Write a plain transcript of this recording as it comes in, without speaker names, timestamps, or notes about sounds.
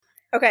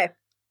Okay.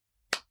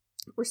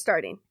 We're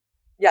starting.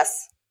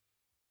 Yes.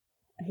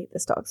 I hate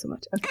this dog so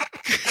much. Okay.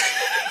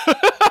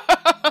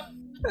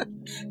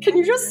 Can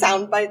you just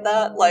soundbite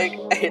that? Like,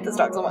 I hate this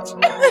dog so much.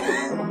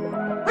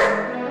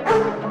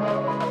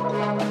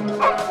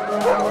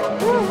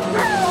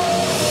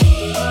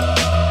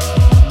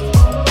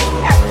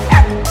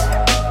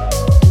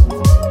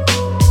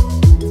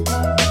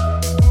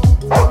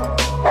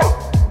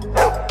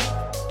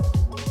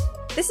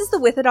 This is the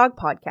With a Dog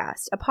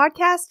podcast, a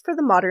podcast for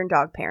the modern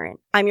dog parent.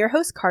 I'm your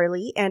host,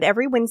 Carly, and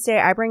every Wednesday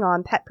I bring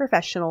on pet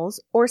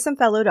professionals or some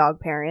fellow dog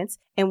parents,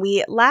 and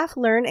we laugh,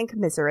 learn, and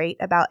commiserate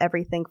about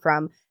everything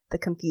from the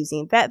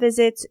confusing vet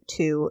visits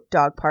to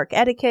dog park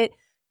etiquette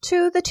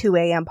to the 2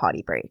 a.m.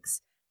 potty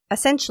breaks.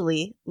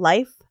 Essentially,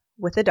 life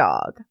with a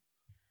dog.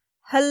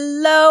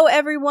 Hello,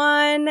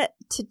 everyone.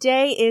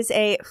 Today is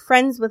a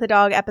Friends with a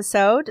Dog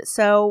episode,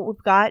 so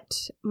we've got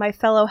my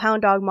fellow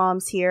hound dog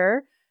moms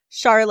here,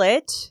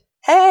 Charlotte.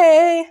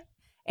 Hey!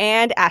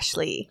 And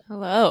Ashley.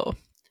 Hello.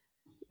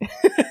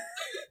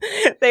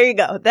 There you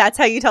go. That's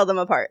how you tell them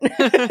apart.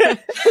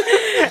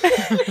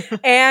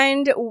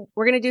 And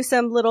we're going to do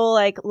some little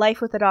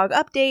life with a dog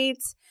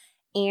updates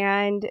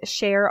and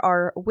share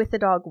our with a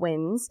dog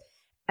wins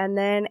and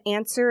then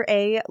answer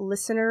a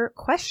listener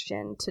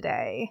question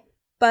today.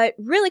 But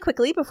really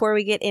quickly, before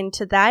we get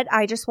into that,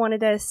 I just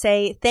wanted to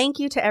say thank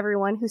you to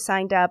everyone who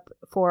signed up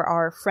for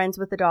our Friends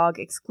with the Dog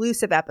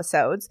exclusive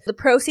episodes. The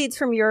proceeds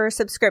from your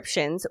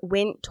subscriptions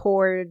went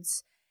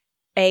towards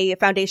a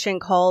foundation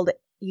called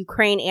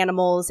Ukraine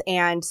Animals.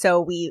 And so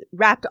we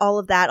wrapped all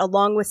of that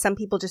along with some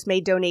people just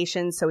made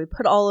donations. So we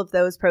put all of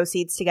those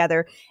proceeds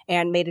together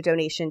and made a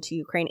donation to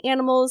Ukraine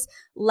Animals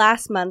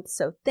last month.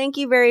 So thank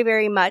you very,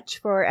 very much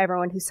for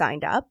everyone who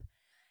signed up.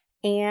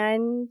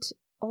 And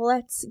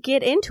let's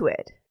get into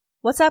it.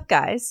 What's up,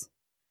 guys?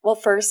 Well,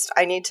 first,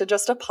 I need to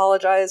just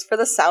apologize for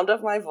the sound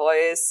of my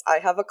voice. I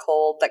have a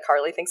cold that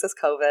Carly thinks is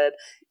COVID,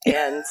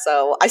 and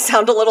so I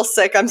sound a little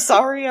sick. I'm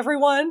sorry,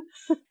 everyone.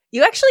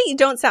 You actually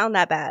don't sound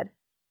that bad.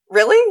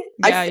 Really?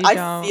 Yeah,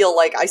 I feel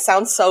like I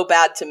sound so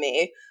bad to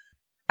me.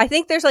 I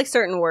think there's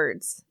certain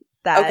words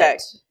that... Okay.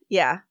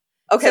 Yeah.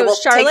 Okay, so well,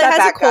 Charlotte take that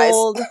has back, a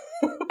cold.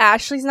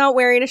 Ashley's not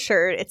wearing a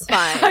shirt. It's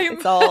fine.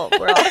 We're all...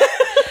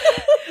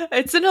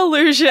 It's an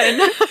illusion.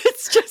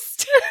 It's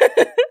just...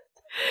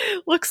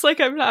 looks like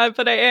I'm not,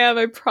 but I am,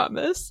 I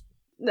promise.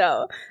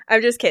 No,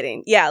 I'm just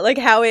kidding. Yeah,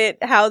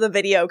 how the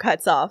video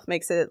cuts off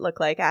makes it look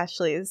like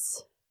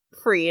Ashley's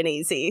free and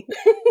easy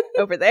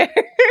over there.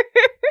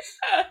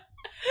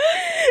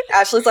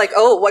 Ashley's like,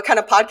 oh, what kind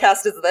of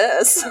podcast is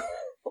this?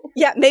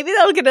 Yeah, maybe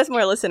that'll get us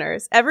more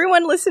listeners.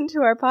 Everyone listen to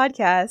our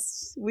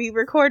podcast. We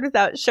record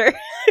without shirts.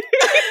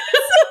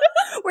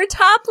 We're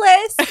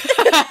topless.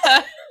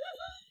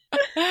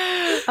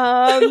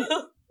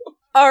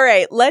 All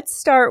right, let's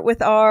start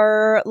with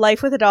our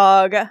Life with a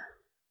Dog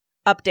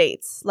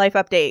updates. Life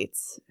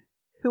updates.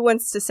 Who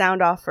wants to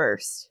sound off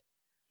first?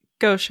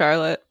 Go,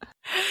 Charlotte.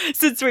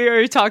 Since we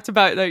already talked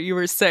about that you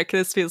were sick,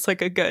 this feels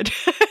like a good...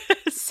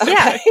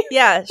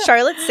 Yeah.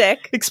 Charlotte's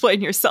sick.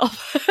 Explain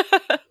yourself.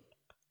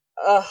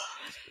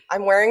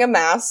 I'm wearing a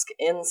mask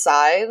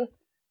inside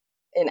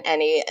in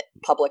any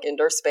public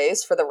indoor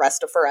space for the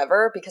rest of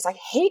forever because I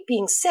hate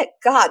being sick.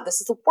 God,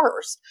 this is the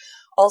worst.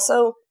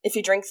 Also, if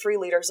you drink 3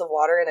 liters of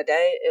water in a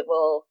day, it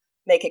will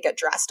make it get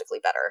drastically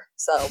better.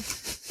 So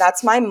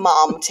that's my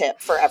mom tip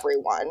for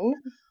everyone.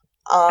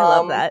 I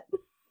love that.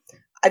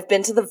 I've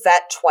been to the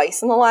vet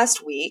twice in the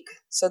last week,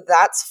 so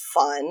that's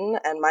fun,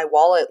 and my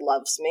wallet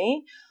loves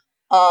me.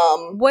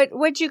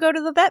 What'd you go to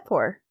the vet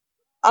for?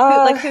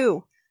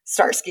 Who?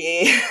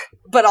 Starsky,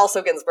 but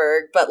also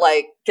Ginsburg. But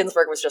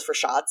Ginsburg was just for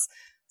shots.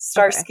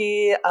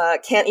 Starsky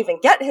can't even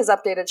get his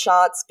updated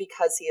shots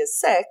because he is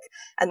sick,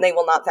 and they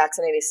will not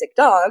vaccinate a sick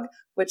dog,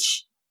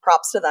 which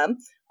props to them.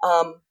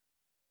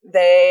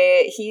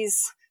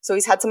 He's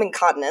had some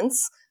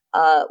incontinence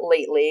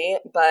lately,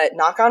 but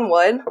knock on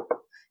wood,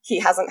 he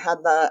hasn't had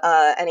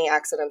any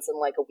accidents in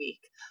a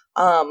week.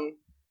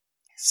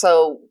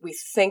 So we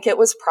think it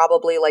was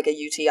probably a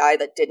UTI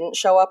that didn't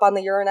show up on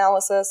the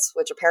urinalysis,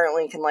 which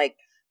apparently can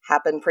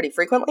happen pretty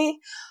frequently.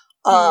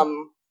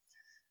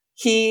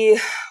 He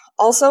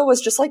also was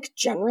just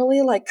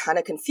generally kind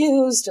of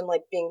confused and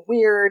being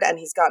weird, and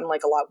he's gotten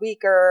a lot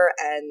weaker,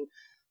 and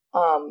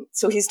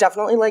so he's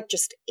definitely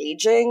just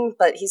aging,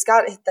 but he's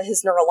got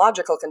his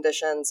neurological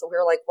condition. So we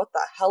were what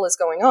the hell is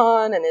going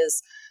on? And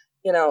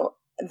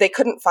they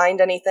couldn't find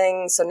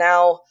anything. So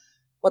now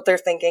what they're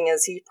thinking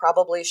is he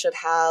probably should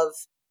have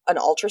an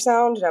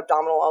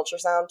abdominal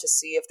ultrasound to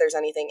see if there's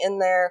anything in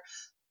there,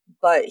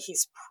 but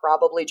he's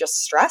probably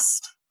just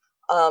stressed,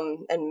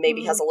 and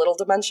maybe has a little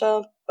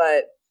dementia,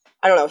 but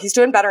I don't know. He's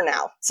doing better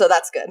now, so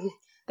that's good.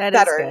 That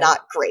better, is good.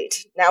 Not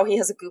great. Now he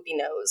has a goopy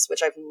nose,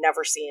 which I've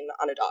never seen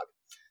on a dog.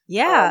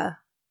 Yeah.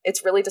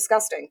 It's really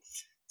disgusting.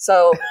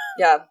 So,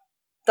 yeah,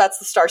 that's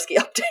the Starsky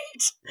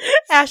update.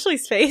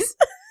 Ashley's face.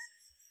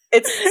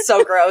 It's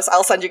so gross.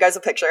 I'll send you guys a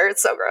picture.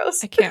 It's so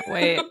gross. I can't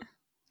wait.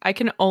 I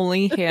can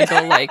only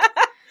handle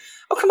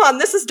Oh, come on.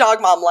 This is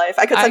dog mom life.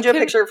 I could send you a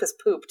picture of his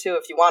poop, too,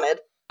 if you wanted.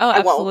 Oh, I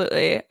won't.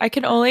 absolutely. I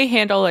can only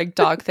handle like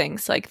dog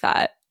things like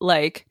that.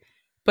 Like,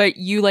 but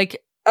you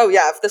like, Oh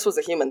yeah, if this was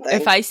a human thing.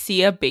 if I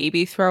see a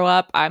baby throw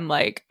up, I'm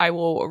like, I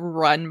will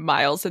run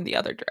miles in the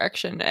other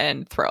direction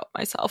and throw up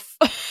myself.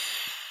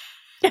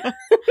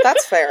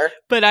 That's fair.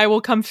 But I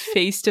will come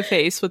face to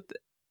face with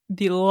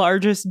the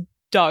largest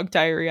dog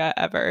diarrhea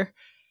ever.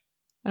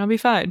 And I'll be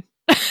fine.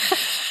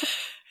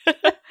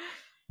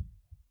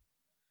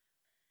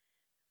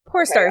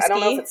 Poor Okay, Starsky. I don't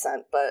know if it's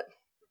sent, but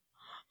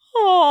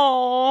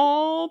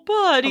Oh,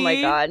 buddy. Oh my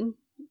god.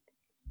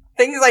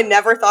 things I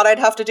never thought I'd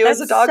have to do as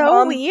a That's dog so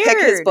mom. Pick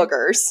his weird.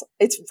 boogers.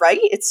 It's right.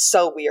 It's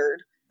so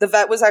weird. The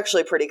vet was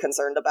actually pretty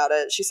concerned about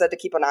it. She said to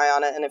keep an eye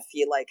on it, and if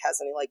he like has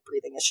any like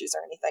breathing issues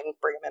or anything,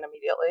 bring him in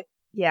immediately.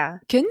 Yeah.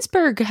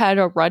 Ginsburg had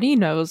a runny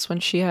nose when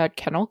she had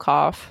kennel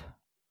cough.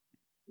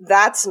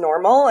 That's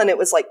normal, and it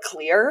was like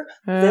clear.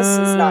 This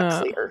is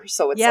not clear,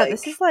 so it's Yeah, like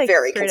this is like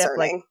very straight up,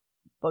 concerning.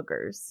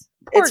 Boogers.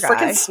 Poor It's guy.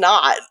 freaking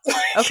snot.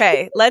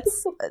 Okay,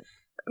 let's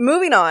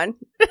moving on.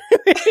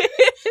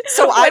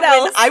 So What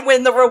else? I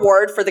win the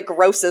reward for the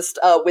grossest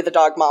with a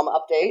dog mom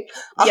update.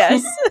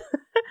 Yes.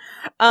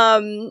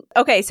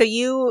 Okay, so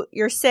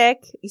you're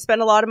sick. You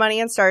spend a lot of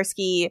money on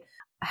Starsky.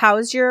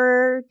 How's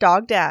your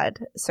dog dad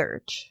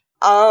search?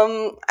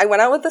 I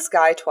went out with this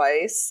guy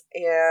twice,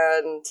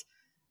 and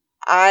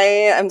I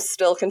am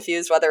still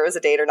confused whether it was a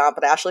date or not,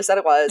 but Ashley said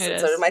it was, It and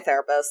so is. did my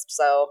therapist,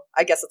 so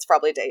I guess it's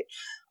probably a date.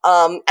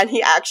 And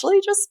he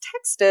actually just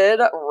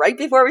texted right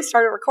before we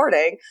started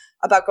recording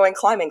about going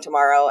climbing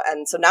tomorrow,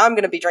 and so now I'm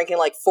going to be drinking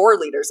like 4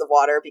 liters of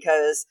water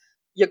because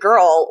your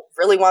girl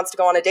really wants to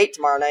go on a date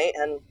tomorrow night,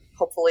 and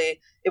hopefully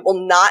it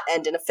will not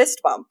end in a fist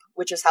bump,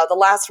 which is how the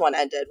last one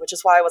ended, which is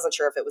why I wasn't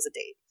sure if it was a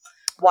date.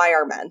 Why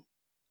are men?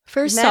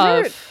 First Men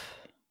are- off,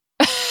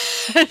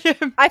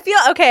 I feel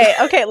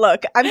okay,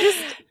 look. I'm just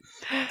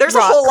There's a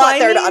rock whole lot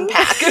there to climbing.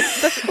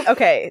 unpack.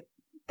 Okay.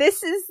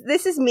 This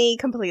is me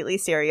completely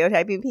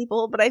stereotyping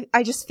people, but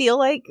I just feel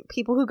like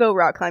people who go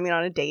rock climbing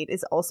on a date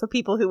is also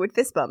people who would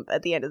fist bump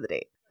at the end of the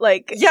date.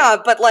 Like, Yeah,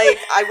 but like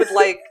I would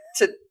like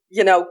to,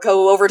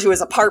 go over to his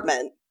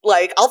apartment.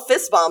 Like I'll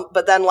fist bump,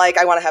 but then like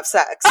I want to have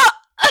sex.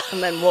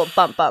 and then we'll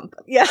bump.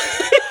 Yeah.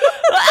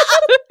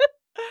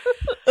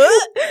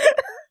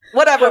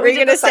 Whatever. What were We you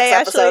did gonna a sex say,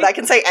 episode. Ashley? I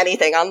can say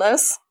anything on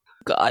this.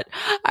 God,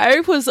 I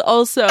was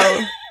also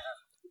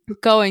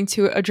going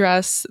to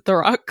address the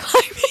rock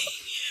climbing.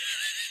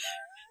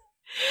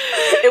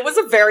 It was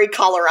a very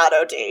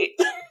Colorado date.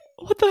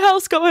 What the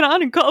hell's going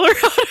on in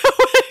Colorado?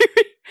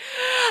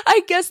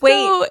 I guess Wait.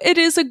 though it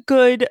is a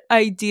good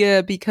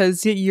idea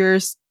because you're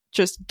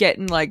just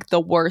getting like the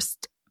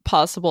worst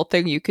possible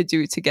thing you could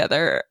do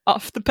together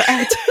off the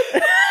bat.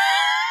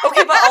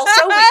 Okay, but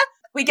also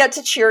we get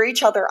to cheer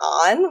each other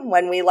on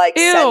when we like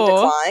send to Ew.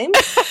 climb.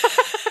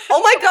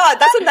 Oh my god,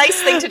 that's a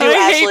nice thing to do, I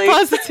Ashley. hate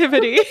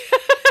positivity.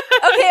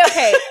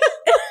 Okay.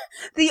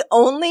 The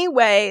only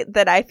way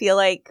that I feel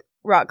like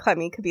rock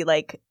climbing could be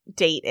like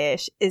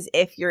date-ish is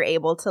if you're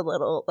able to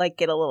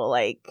get a little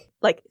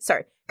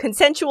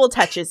consensual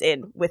touches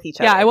in with each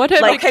other. Yeah, I want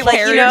him like, to like,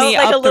 carry you know, me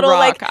like up a little the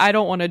rock. like I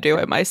don't want to do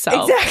it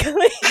myself.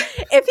 exactly.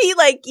 If he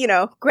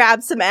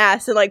grabs some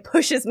ass and like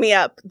pushes me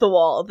up the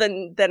wall,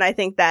 then I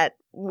think that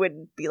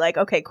would be like,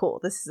 okay, cool.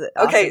 This is an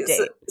awesome Okay,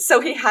 date. so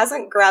he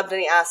hasn't grabbed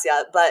any ass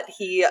yet, but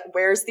he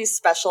wears these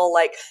special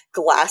like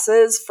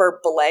glasses for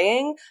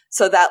belaying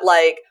so that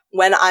like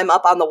when I'm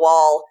up on the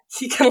wall,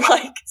 he can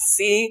like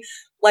see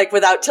like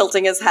without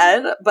tilting his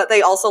head, but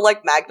they also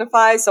like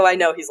magnify, so I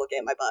know he's looking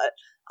at my butt.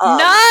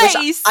 Which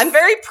Nice! I'm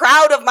very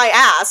proud of my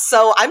ass,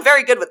 so I'm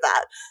very good with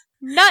that.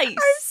 Nice!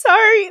 I'm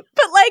sorry,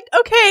 but like,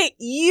 okay,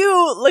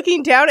 you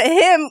looking down at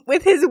him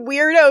with his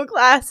weirdo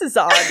glasses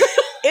on,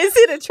 is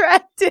it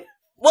attractive?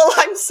 Well,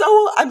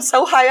 I'm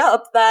so high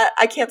up that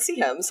I can't see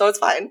him, so it's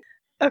fine.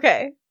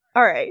 Okay,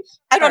 all right.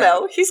 I don't All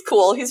right. know. He's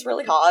cool. He's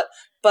really hot.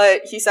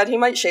 But he said he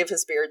might shave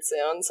his beard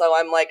soon, so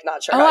I'm like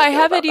not sure. Oh, how I feel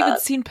haven't about even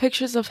that. seen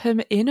pictures of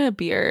him in a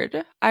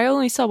beard. I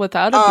only saw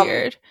without a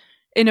beard.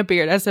 In a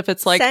beard, as if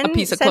it's like a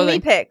piece of Send clothing. me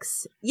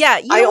pics. Yeah,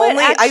 you know what,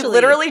 I actually-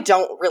 literally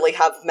don't really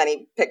have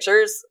many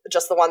pictures,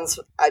 just the ones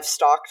I've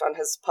stalked on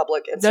his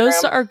public Instagram.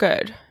 Those are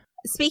good.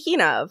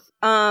 Speaking of,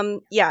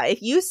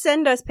 if you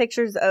send us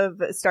pictures of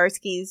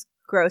Starsky's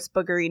gross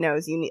boogery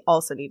nose, you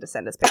also need to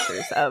send us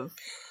pictures of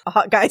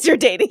hot guys you're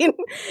dating.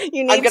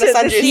 You need gonna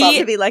send this you needs some.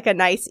 to be like a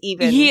nice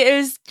even. He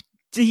is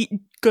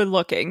good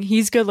looking.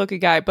 He's a good looking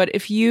guy. But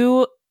if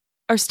you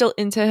are still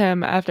into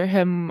him after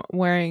him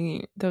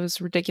wearing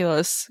those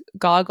ridiculous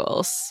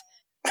goggles,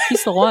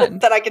 he's the one.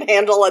 that I can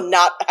handle and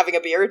not having a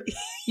beard.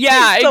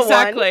 Yeah, He's the one.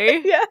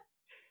 exactly.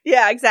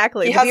 yeah,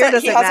 exactly. He The has beard a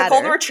doesn't golden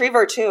matter.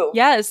 retriever too.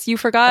 Yes, you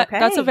forgot. Okay.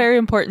 That's a very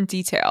important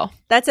detail.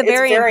 That's a It's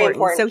very,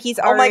 important. So he's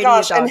Oh already my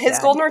gosh, a dog and his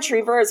dad. golden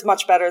retriever is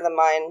much better than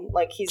mine.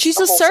 Like She's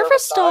a whole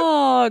service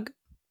dog.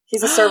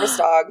 He's a service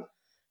dog.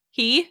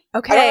 He?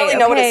 Okay, I don't really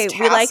know what his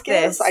we like task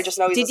this. is. I just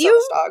know he's Did a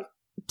service dog.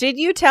 Did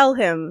you tell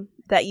him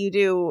that you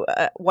do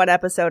one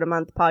episode a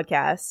month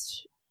podcast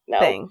No.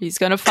 thing? He's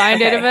gonna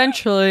find it Okay.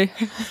 eventually.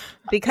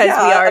 Because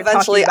Yeah, we are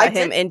eventually. talking I about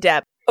him did- in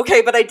depth.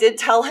 Okay, but I did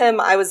tell him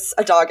I was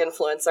a dog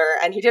influencer,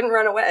 and he didn't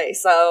run away,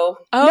 so...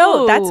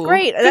 No, that's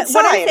great. Good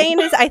What I'm sign. saying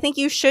is I think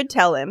you should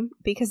tell him,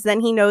 because then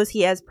he knows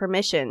he has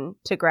permission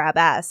to grab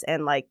ass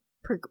and, like,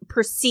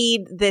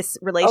 proceed this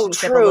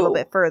relationship a little true.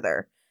 bit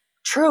further.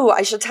 True,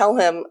 I should tell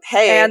him,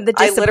 hey, And the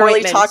I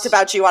literally disappointment. talked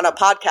about you on a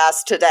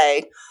podcast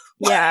today.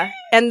 Yeah.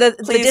 And the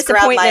Please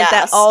grab my disappointment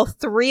that ass. all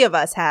three of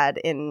us had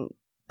in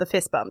the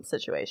fist bump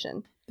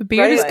situation. The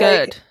beard is Right,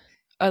 good. like-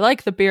 I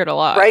like the beard a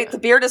lot. Right? The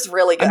beard is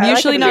really good. I'm I like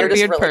usually the not a is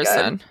beard really good.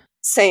 person.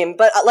 Same,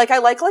 but I like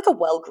a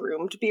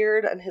well-groomed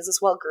beard, and his is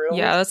well-groomed.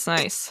 Yeah, that's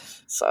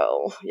nice.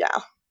 So, yeah.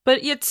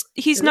 But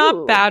he's Ooh.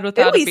 not bad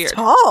without Ooh, a he's beard.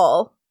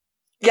 tall.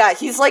 Yeah,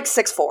 he's like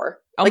 6'4".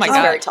 Oh like, my he's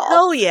God. very tall.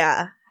 Hell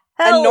yeah.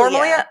 And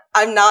normally yeah.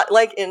 I'm not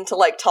like into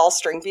like tall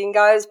string bean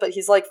guys, but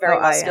he's like very Oh,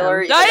 I muscular.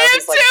 am. Even I though am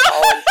he's like too!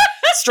 tall and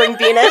string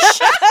beanish.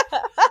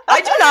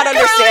 I do not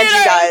understand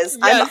you guys.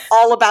 I'm Yes.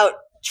 all about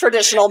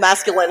traditional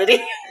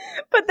masculinity.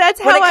 But that's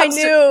When how it I comes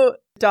to- knew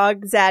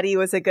Dog Zaddy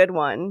was a good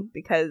one,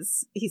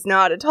 because he's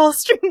not a tall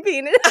string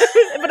bean,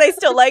 but I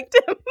still liked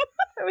him.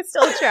 I was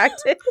still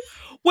attracted.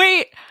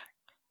 Wait,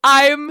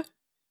 I'm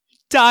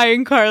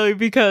dying, Carly,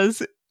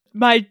 because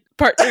my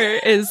partner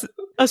is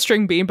a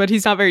string bean, but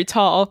he's not very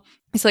tall.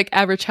 He's like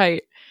average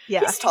height.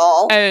 Yeah. He's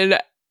tall. And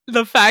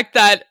the fact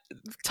that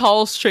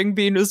tall string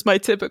bean was my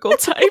typical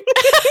type.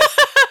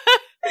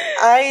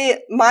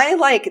 My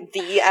like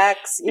the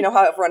X, you know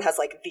how everyone has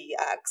like the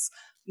X.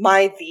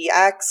 My the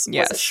X was a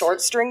Yes.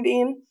 short string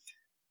bean.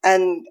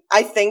 And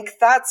I think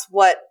that's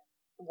why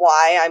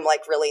I'm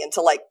like really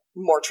into like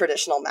more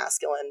traditional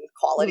masculine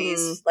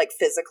qualities, like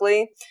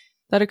physically.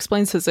 That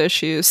explains his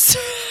issues.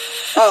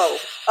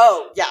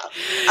 Oh, yeah.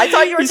 I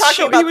thought you were He's talking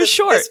short- about he was this,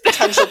 short. this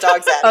potential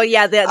dog zaddy. Oh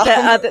yeah,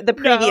 the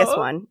previous No.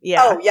 one.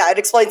 Yeah. Oh, yeah, it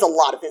explains a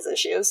lot of his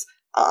issues.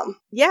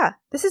 Yeah,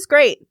 this is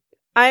great.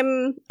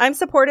 I'm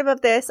supportive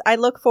of this. I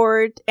look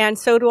forward, and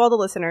so do all the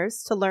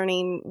listeners, to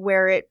learning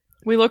where it.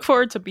 We look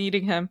forward to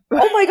beating him.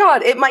 Oh my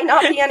god, it might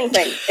not be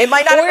anything. It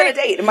might not have been a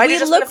date. It might we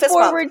have just been a look fist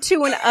bump. forward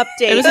to an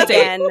It was update a date.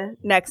 again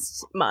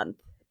next month,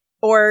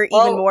 or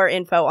Well- even more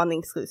info on the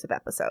exclusive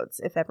episodes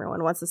if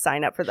everyone wants to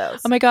sign up for those.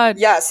 Oh my God.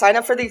 Yeah, sign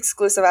up for the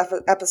exclusive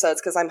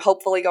episodes because I'm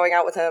hopefully going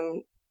out with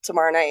him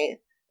tomorrow night.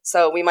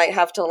 So we might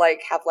have to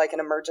like have like an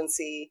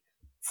emergency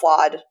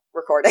FWAD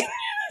recording.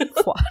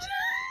 Quad.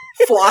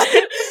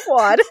 FWAD.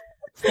 Quad.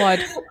 Flood.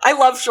 I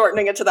love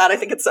shortening it to that. I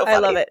think it's so funny. I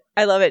love it.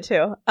 I love it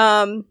too.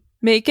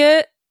 Make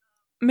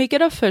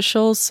it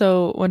official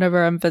so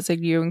whenever I'm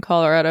visiting you in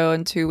Colorado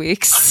in 2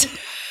 weeks,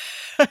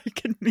 I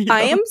can meet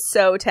I him. am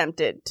so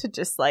tempted to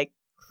just like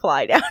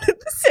fly down at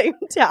the same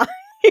time.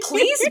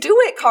 Please do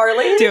it,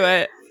 Carly. Do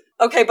it.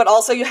 Okay, but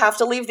also you have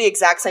to leave the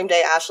exact same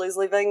day Ashley's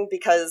leaving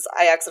because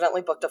I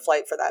accidentally booked a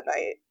flight for that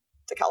night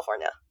to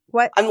California.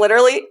 What?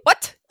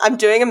 What? I'm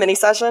doing a mini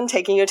session,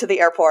 taking you to the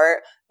airport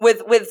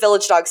with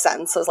Village Dog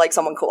Sense, so it's like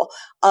someone cool.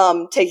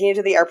 Taking you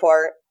to the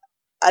airport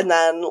and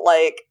then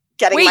like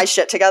getting Wait. my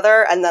shit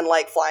together and then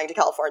like flying to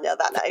California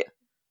that night.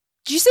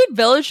 Did you say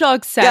Village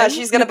Dog Sen? Yeah,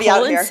 she's gonna be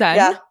Nicole out here. and Sen?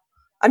 Yeah,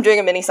 I'm doing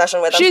a mini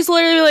session with them. She's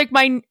literally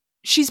like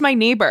she's my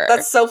neighbor.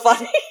 That's so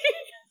funny.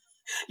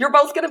 You're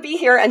both gonna be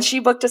here, and she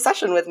booked a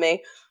session with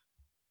me.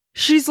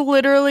 She's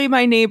literally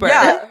my neighbor.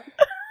 Yeah.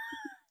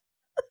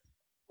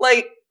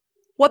 Like,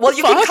 What well, the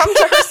you fuck? can come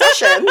to her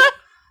session.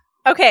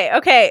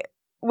 Okay.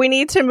 We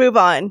need to move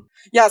on.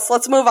 Yes,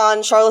 let's move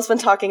on. Charlotte's been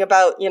talking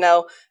about,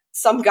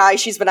 some guy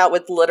she's been out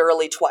with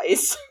literally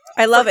twice.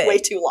 I love For it. way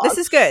too long. This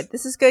is good.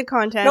 This is good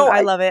content. No, I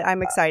I- love it.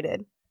 I'm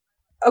excited.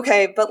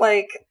 Okay, but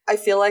like, I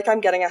feel like I'm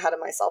getting ahead of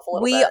myself a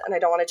little bit, and I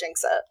don't want to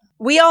jinx it.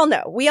 We all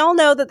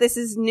know that this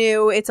is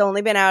new. It's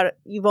only been out.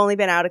 You've only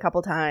been out a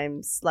couple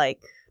times. Like,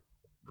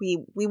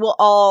 we will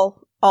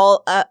all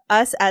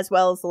us as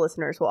well as the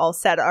listeners will all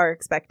set our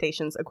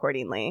expectations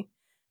accordingly.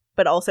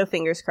 But also,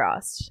 fingers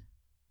crossed.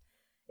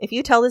 If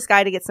you tell this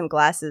guy to get some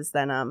glasses,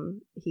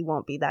 then he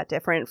won't be that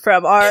different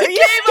from our Game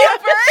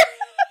over.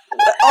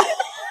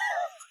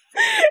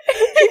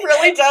 He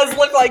really does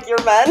look like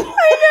your men. I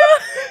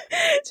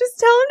know. Just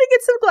tell him to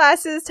get some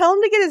glasses. Tell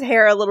him to get his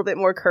hair a little bit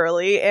more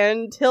curly,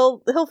 and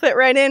he'll fit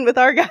right in with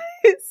our guys.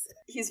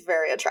 He's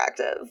very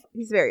attractive.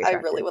 He's very attractive.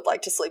 I really would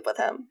like to sleep with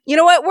him. You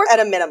know what? At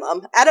a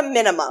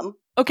minimum.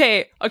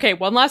 Okay,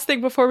 one last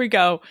thing before we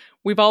go.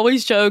 We've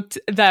always joked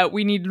that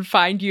we need to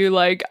find you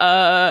like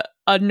a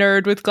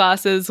nerd with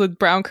glasses with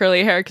brown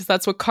curly hair because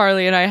that's what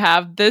Carly and I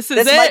have. This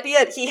This it. might be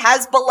it. He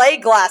has belay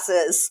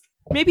glasses.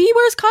 Maybe he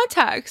wears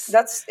contacts.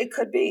 It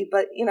could be,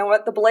 but you know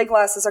what? The belay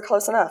glasses are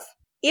close enough.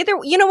 Either,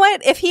 you know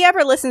what? If he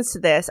ever listens to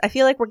this, I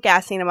feel like we're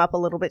gassing him up a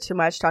little bit too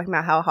much, talking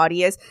about how hot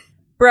he is.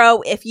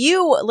 Bro, if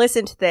you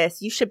listen to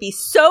this, you should be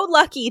so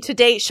lucky to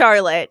date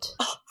Charlotte.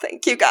 Oh,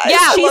 thank you guys. Yeah,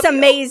 I She's love you.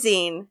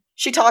 amazing.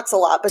 She talks a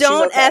lot, but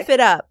Don't she's okay. F it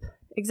up.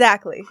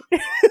 Exactly.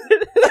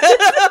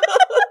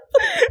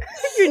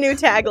 Your new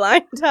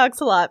tagline, talks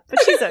a lot, but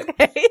she's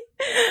okay.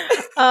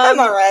 I'm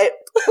all right.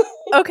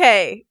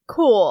 Okay,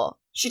 cool.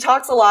 She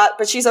talks a lot,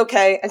 but she's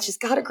okay, and she's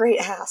got a great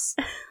ass.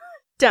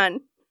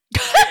 Done.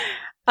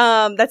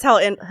 That's how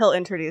he'll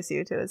introduce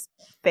you to his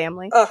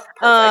family. Oh,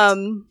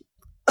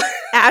 perfect.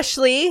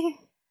 Ashley,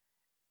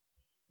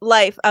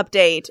 life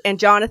update, and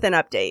Jonathan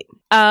update.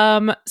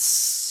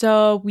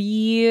 So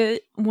we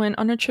went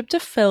on a trip to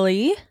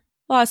Philly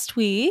last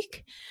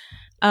week.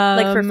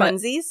 Like for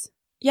funsies?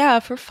 Yeah,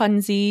 for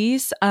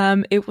funsies.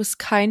 It was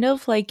kind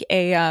of like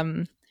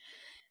a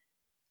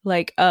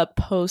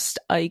post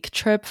Ike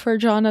trip for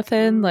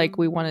Jonathan. Like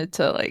we wanted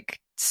to like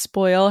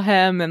spoil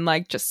him and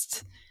like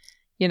just,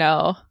 you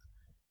know,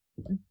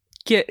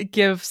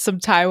 give some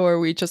time where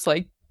we just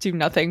like do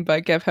nothing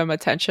but give him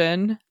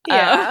attention.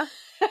 Yeah.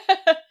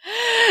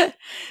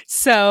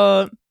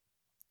 So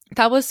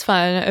that was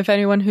fun. If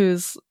anyone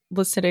who's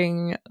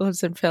listening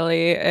lives in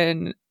Philly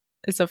and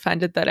is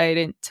offended that I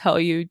didn't tell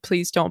you,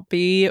 please don't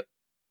be.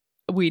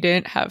 We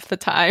didn't have the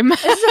time.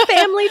 This is a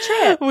family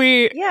trip.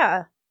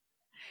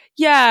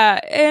 Yeah,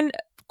 and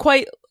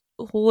quite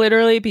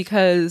literally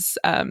because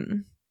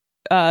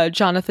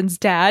Jonathan's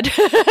dad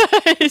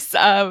is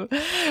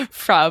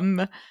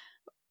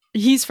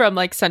he's from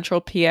like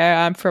Central PA.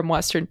 I'm from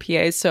Western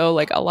PA, so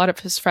like a lot of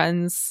his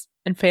friends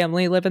and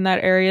family live in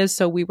that area.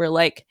 So we were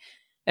like,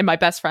 and my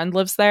best friend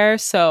lives there,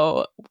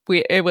 so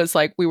it was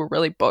like we were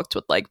really booked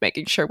with like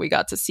making sure we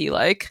got to see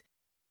like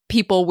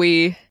people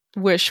we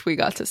wish we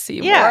got to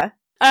see more.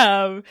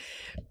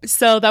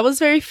 So that was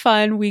very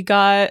fun. We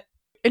got,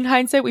 in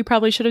hindsight, we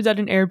probably should have done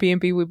an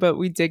Airbnb, but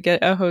we did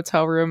get a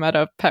hotel room at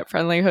a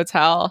pet-friendly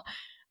hotel,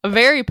 a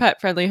very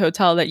pet-friendly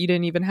hotel that you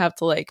didn't even have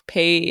to like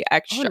pay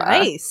extra. Oh,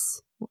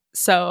 nice.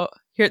 So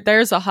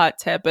there's a hot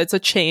tip. It's a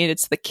chain.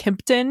 It's the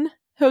Kimpton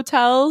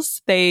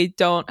Hotels. They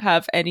don't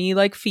have any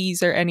like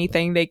fees or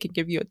anything. They can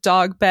give you a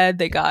dog bed.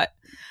 They got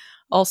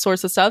all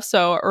sorts of stuff.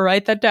 So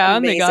write that down.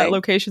 Amazing. They got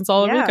locations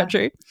all over the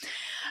country.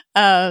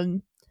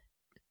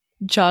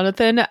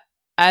 Jonathan,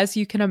 as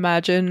you can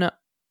imagine,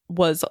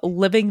 was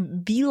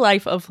living the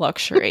life of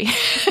luxury.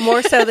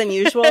 More so than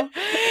usual?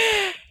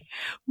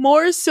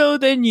 More so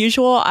than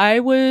usual. I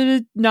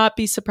would not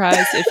be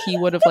surprised if he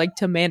would have like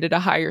demanded a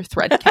higher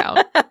thread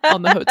count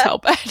on the hotel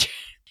bed.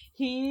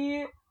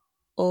 He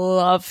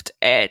loved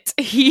it.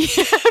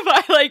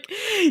 By like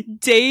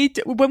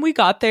when we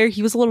got there,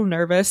 he was a little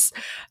nervous.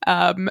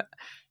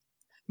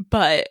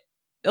 But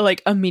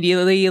like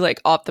immediately like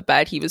off the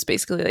bat he was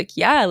basically like,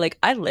 yeah, like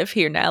I live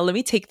here now, let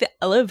me take the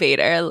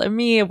elevator, let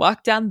me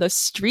walk down the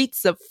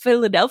streets of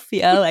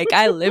Philadelphia, like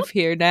I live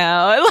here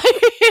now.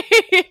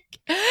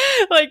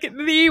 like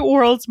the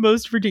world's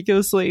most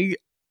ridiculously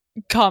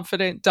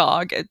confident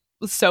dog. It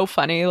was so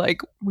funny. Like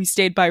we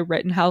stayed by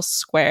Rittenhouse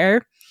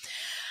Square,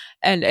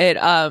 and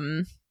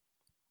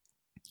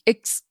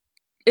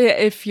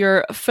if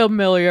you're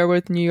familiar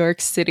with New York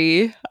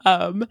City,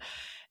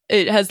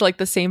 it has like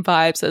the same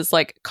vibes as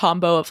like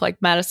combo of like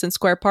Madison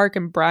Square Park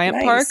and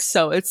Bryant Park.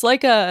 So it's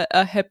like a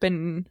hip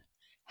and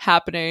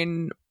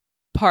happening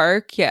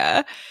park.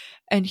 Yeah.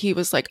 And he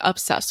was like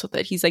obsessed with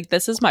it. He's like,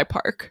 this is my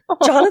park.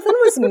 Jonathan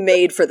was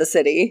made for the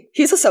city.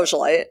 He's a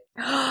socialite.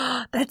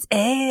 That's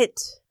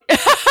it.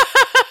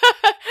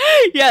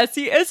 Yes,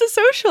 he is a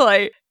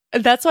socialite.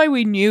 That's why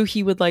we knew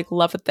he would like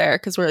love it there,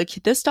 because we're like,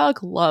 this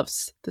dog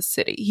loves the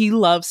city. He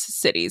loves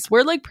cities.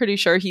 We're like pretty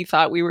sure he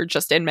thought we were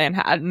just in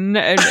Manhattan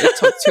and it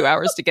took 2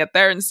 hours to get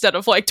there instead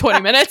of like 20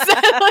 minutes.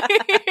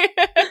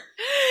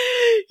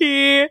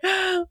 He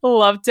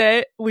loved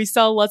it. We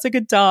saw lots of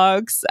good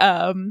dogs.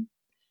 I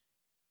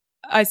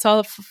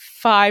saw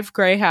 5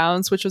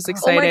 greyhounds, which was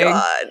exciting. Oh my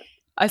God.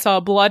 I saw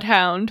a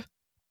bloodhound.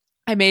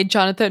 I made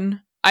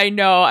Jonathan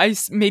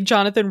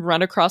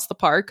run across the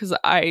park because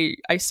I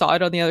saw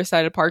it on the other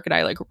side of the park, and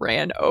I like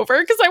ran over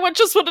because I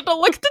just wanted to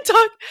look at the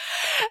dog.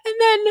 And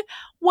then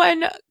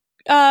when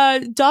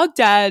dog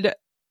dad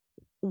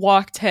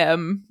walked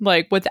him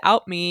like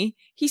without me,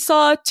 he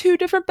saw 2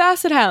 different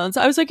basset hounds.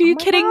 I was like, are you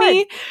kidding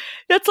me?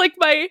 That's like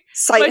my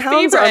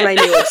Sighthounds are my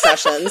new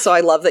obsession, so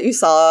I love that you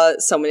saw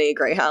so many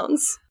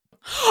greyhounds.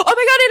 Oh my God,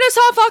 I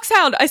saw a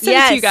foxhound. I sent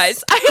it to you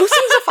guys. Who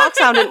sees a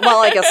foxhound? Well,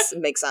 I guess it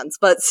makes sense,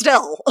 but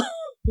still.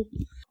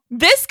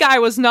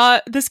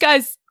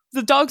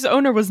 The dog's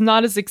owner was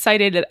not as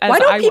excited as I was.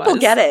 Why don't people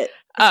get it?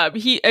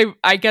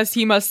 I guess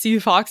he must see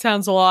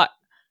foxhounds a lot.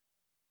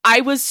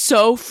 I was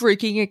so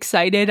freaking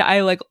excited.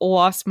 I like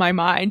lost my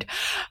mind.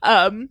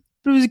 But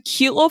it was a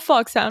cute little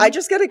foxhound. I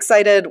just get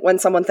excited when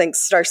someone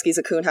thinks Starsky's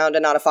a coonhound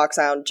and not a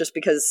foxhound, just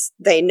because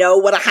they know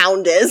what a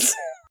hound is.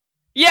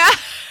 Yeah.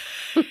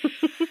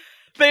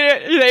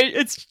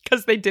 It's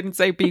because they didn't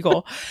say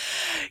beagle.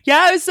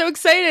 Yeah, I was so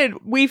excited.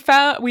 We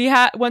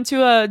went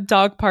to a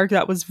dog park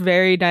that was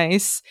very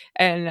nice,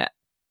 and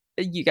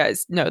you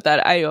guys know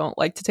that I don't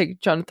like to take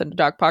Jonathan to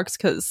dog parks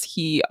because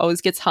he always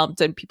gets humped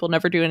and people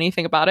never do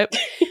anything about it.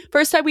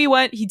 First time we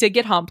went, he did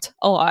get humped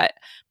a lot,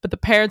 but the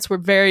parents were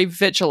very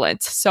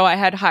vigilant, so I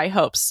had high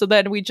hopes. So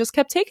then we just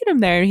kept taking him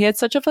there, and he had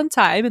such a fun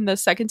time. And the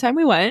second time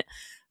we went,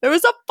 there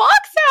was a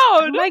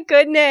foxhound. Oh my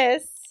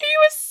goodness. He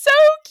was so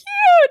cute.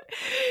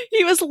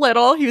 He was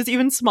little. He was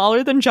even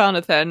smaller than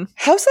Jonathan.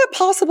 How's that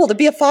possible to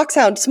be a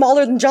foxhound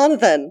smaller than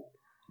Jonathan?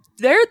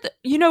 They're,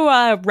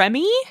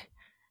 Remy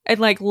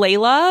and like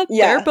Layla.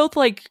 Yeah. They're both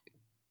like,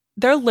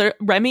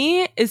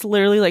 Remy is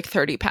literally like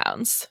 30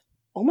 pounds.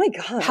 Oh my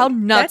god. How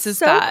nuts That's is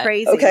so that?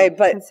 crazy. Okay,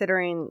 but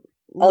considering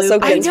also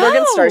Luke- Ginsburg and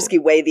know. Starsky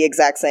weigh the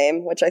exact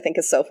same, which I think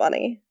is so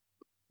funny.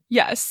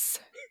 Yes.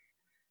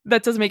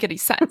 That doesn't make any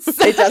sense.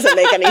 It doesn't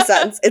make any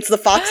sense. It's the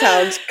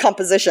Foxhound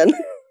composition.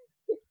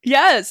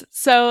 Yes.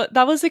 So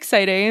that was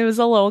exciting. It was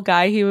a little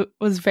guy. He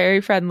was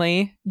very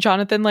friendly.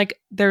 Jonathan, like,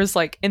 there was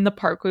like in the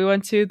park we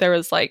went to,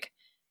 there's like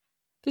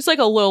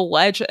a little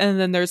ledge and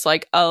then there's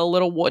like a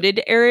little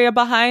wooded area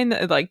behind.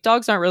 Like,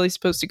 dogs aren't really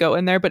supposed to go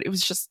in there, but it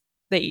was just,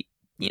 they,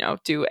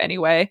 do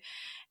anyway.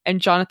 And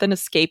Jonathan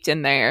escaped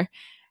in there.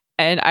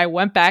 And I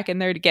went back in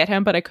there to get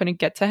him, but I couldn't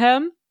get to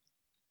him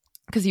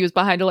because he was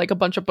behind like a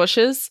bunch of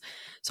bushes.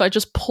 So I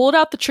just pulled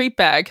out the treat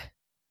bag.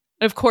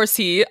 And of course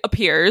he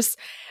appears.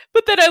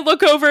 But then I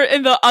look over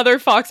and the other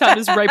foxhound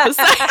is right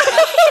beside me.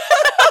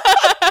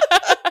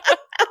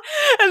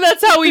 And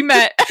that's how we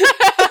met.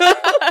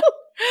 I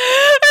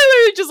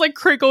literally just like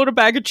crinkled a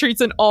bag of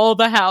treats and all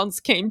the hounds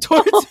came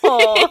towards me.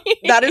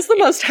 That is the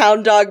most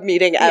hound dog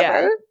meeting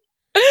ever.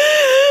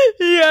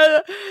 Yeah.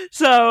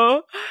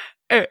 So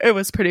it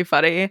was pretty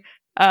funny.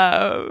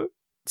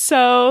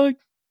 So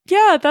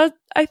yeah,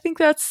 I think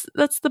that's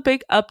the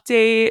big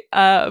update.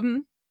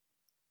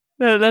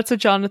 That's a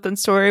Jonathan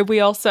story. We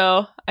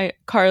also,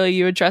 Carly,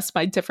 you addressed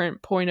my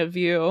different point of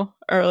view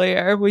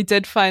earlier. We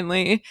did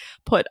finally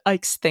put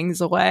Ike's things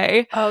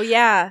away. Oh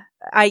yeah.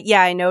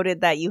 I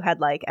noted that you had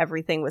like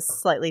everything was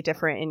slightly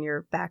different in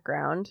your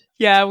background.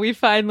 Yeah, we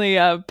finally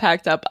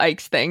packed up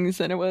Ike's things,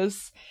 and it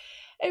was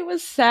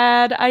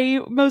sad.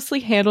 I mostly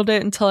handled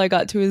it until I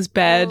got to his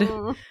bed.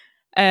 Mm.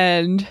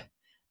 And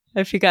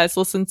if you guys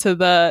listen to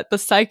the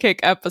psychic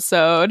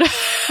episode,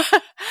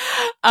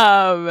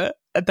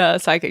 the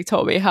psychic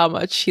told me how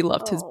much he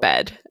loved his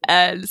bed.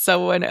 And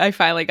so when I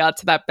finally got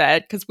to that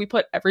bed, because we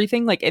put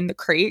everything like in the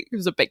crate, it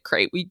was a big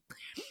crate. We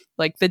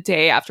like the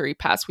day after he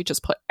passed, we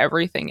just put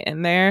everything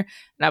in there,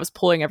 and I was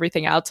pulling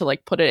everything out to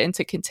like put it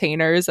into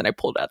containers, and I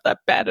pulled out that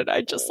bed and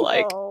I just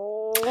like,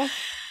 it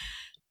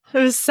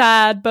was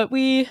sad, but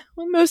we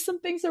moved some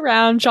things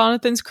around.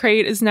 Jonathan's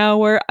crate is now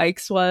where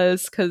Ike's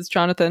was because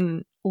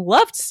Jonathan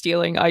loved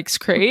stealing Ike's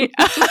crate.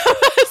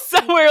 So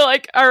we're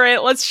like, all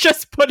right, let's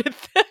just put it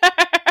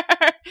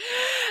there.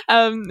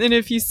 And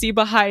if you see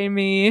behind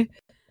me,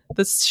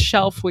 the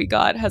shelf we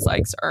got has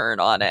Ike's urn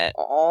on it.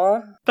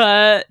 Aw.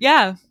 But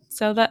yeah,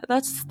 so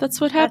that's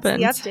what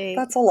happened. That's the update.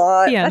 That's a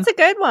lot. Yeah. That's a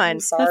good one. I'm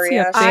sorry,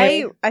 That's the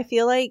Ashley. I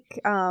feel like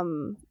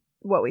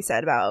what we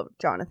said about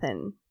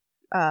Jonathan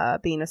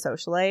being a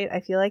socialite,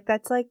 I feel like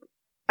that's like,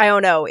 I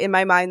don't know, in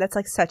my mind that's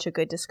like such a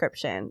good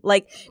description.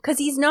 Like, because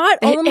he's not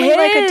It only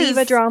like a is.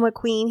 diva drama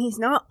queen, he's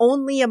not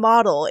only a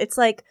model. It's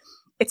like,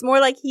 it's more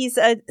like he's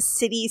a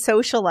city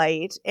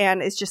socialite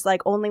and is just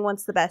like only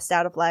wants the best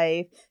out of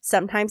life.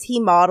 Sometimes he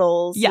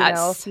models,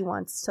 Yes. if he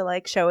wants to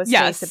like show his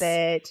Yes. face a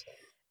bit.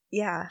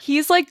 Yeah.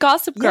 He's like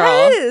Gossip Girl.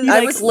 Yes. He's, I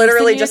like, was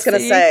literally just going to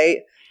Lucy.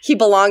 say, he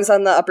belongs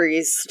on the Upper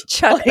East.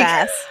 Chuck Like-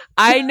 Bass.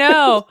 I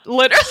know,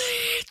 literally.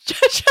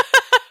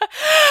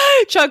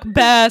 Chuck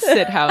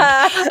Bassett Hound.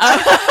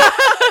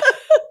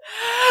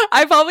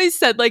 I've always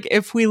said, like,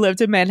 if we lived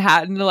in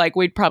Manhattan, like,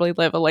 we'd probably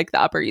live in, like, the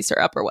Upper East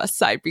or Upper West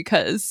Side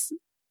because,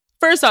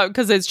 first off,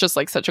 because it's just,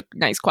 like, such a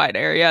nice, quiet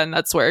area, and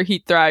that's where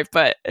he'd thrive,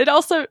 but it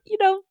also,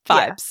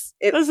 vibes.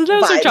 It- Those are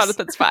vibes.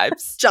 Jonathan's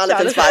vibes.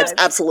 Jonathan's vibes,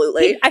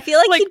 absolutely. I feel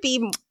like, Like- he'd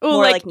be Well,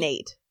 more like- like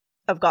Nate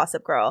of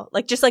Gossip Girl.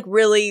 Like, just like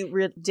really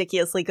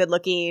ridiculously good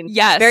looking.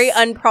 Yes. Very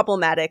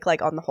unproblematic,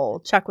 like on the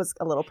whole. Chuck was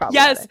a little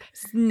problematic.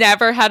 Yes.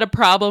 Never had a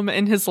problem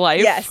in his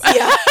life. Yes.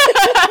 Yeah.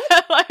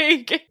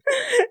 Like,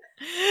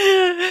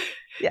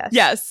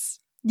 Yes.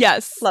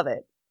 Yes. Love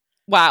it.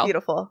 Wow.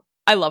 Beautiful.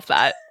 I love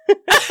that.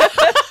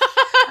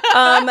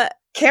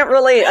 Can't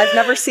relate. I've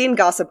never seen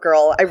Gossip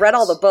Girl. I read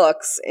all the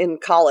books in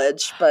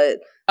college, but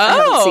I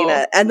haven't seen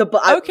it. And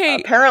Okay.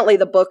 apparently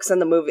the books and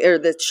the movie or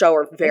the show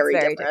are very,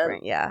 It's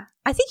different. Yeah.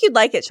 I think you'd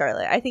like it,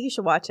 Charlotte. I think you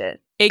should watch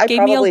it. It I gave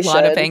me a probably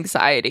lot of should.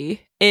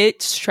 anxiety.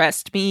 It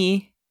stressed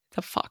me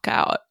the fuck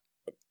out.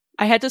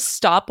 I had to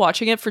stop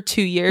watching it for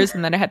 2 years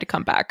and then I had to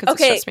come back because it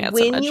Okay, stressed me out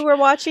so when much. you were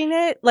watching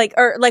it,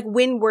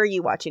 when were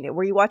you watching it?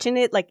 Were you watching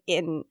it like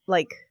in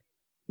like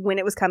when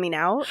it was coming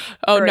out?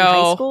 Oh or in high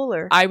no. school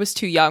or I was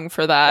too young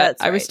for that.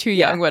 That's I was right, too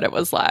young yeah. when it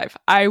was live.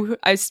 I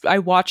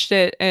watched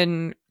it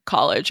in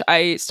college.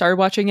 I started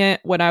watching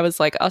it when I was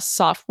like a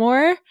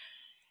sophomore.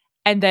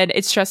 And then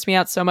it stressed me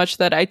out so much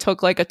that I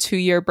took like a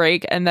 2-year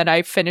break and then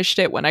I finished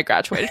it when I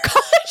graduated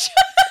college.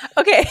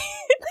 Okay.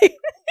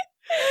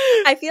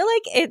 I feel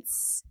like it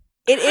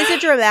is a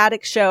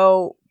dramatic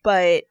show,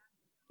 but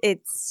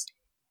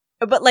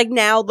like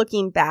now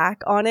looking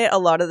back on it, a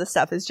lot of the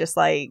stuff is just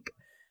like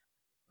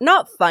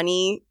not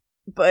funny,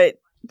 but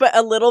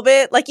a little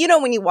bit like,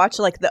 when you watch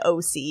like the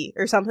OC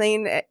or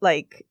something,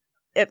 I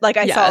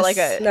saw like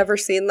a Never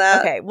seen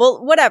that. okay,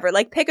 well, whatever.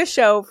 Like, pick a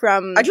show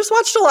from. I just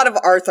watched a lot of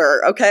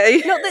Arthur,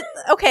 okay? no,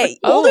 okay.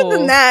 Oh. Older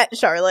than that,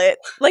 Charlotte.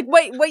 Like,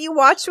 what you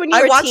watched when you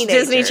were I a watched teenager.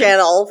 Disney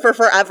Channel for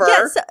forever.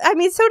 Yes, I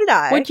mean, so did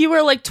I. When you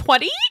were like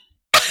 20?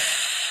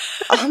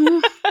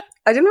 I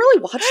didn't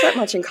really watch that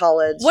much in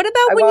college. What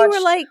about I when you watched-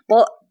 were like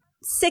Well,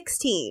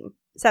 16?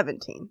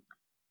 17.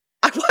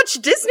 I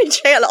watched Disney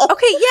Channel.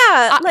 Okay,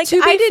 yeah. Like,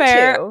 to be I did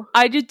fair, too.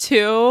 I did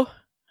too.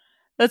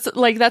 That's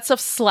like, that stuff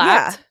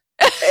slapped.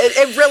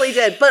 It really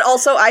did. But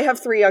also, I have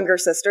 3 younger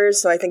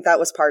sisters, so I think that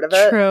was part of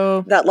it.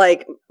 True. That,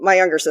 like, my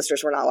younger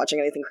sisters were not watching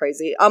anything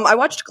crazy. I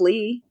watched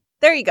Glee.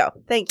 There you go.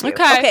 Thank you.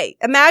 Okay.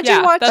 Imagine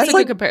Yeah, watching that's a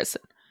good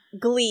comparison.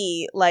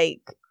 Glee,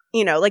 like,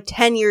 you know, like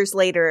 10 years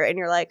later, and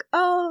you're like,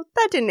 oh,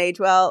 that didn't age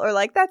well. Or,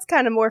 like, that's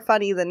kind of more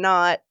funny than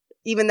not.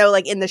 Even though,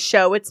 like, in the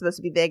show, it's supposed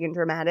to be big and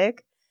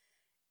dramatic.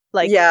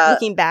 Like,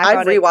 looking back on it.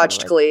 I've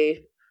rewatched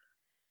Glee.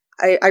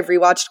 I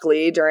rewatched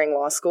Glee during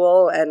law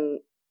school, and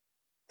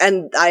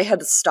I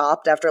had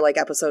stopped after, like,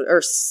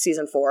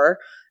 season 4,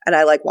 and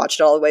I, like, watched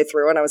it all the way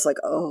through, and I was like,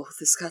 oh,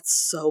 this got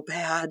so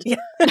bad. Yeah.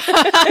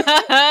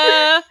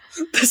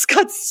 This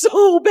got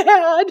so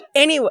bad.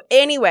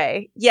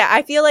 Anyway, yeah,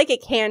 I feel like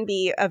it can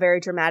be a very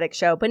dramatic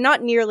show, but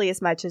not nearly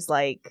as much as,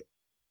 like,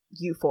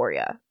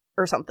 Euphoria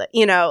or something.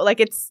 You know, like,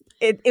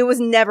 it was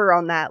never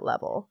on that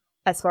level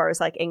as far as,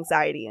 like,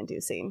 anxiety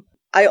inducing.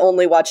 I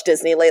only watch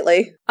Disney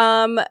lately.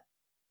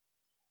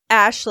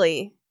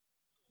 Ashley,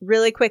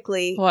 really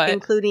quickly, What?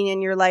 including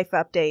in your life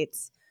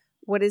updates,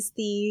 what is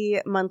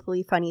the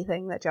monthly funny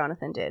thing that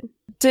Jonathan did?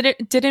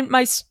 Didn't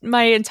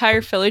my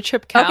entire Philly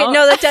trip count? Okay,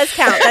 no, that does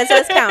count. That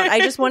does count. I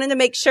just wanted to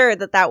make sure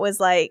that was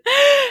like,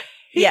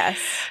 yes.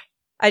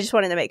 I just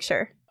wanted to make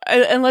sure.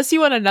 Unless you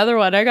want another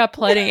one, I got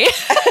plenty.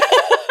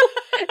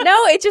 No,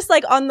 it's just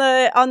like on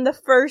the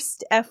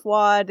first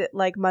FWAD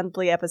like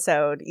monthly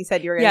episode, you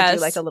said you were going to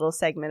do like a little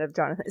segment of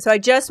Jonathan. So I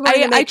just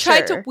wanted to make sure.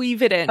 I tried to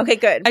weave it in. Okay,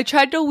 good. I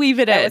tried to weave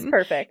it in. That was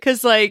perfect.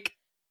 Because like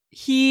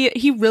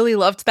he really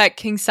loved that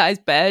king size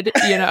bed,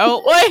 you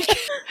know? Like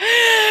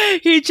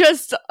he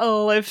just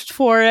lived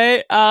for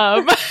it.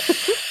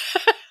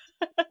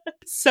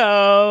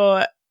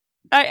 So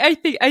I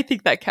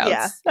think that counts.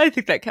 Yeah. I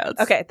think that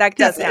counts. Okay, that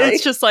does count.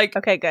 It's just like,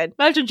 okay, good.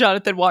 Imagine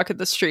Jonathan walking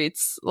the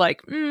streets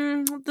like,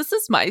 this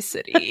is my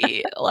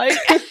city. Like,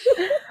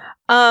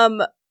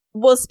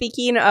 well,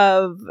 speaking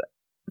of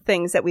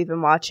things that we've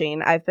been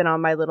watching, I've been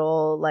on my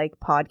little like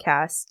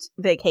podcast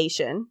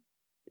vacation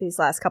these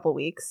last couple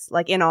weeks,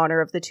 like in honor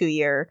of the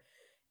 2-year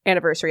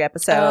anniversary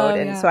episode,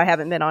 and so I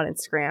haven't been on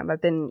Instagram.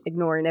 I've been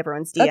ignoring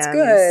everyone's DMs. That's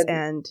good.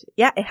 And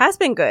yeah, it has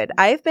been good.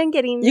 I've been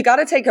getting. You got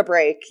to take a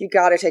break.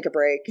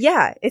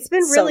 Yeah, it's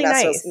been really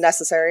nice.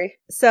 Necessary.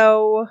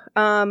 So,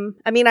 I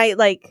mean,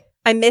 I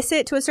miss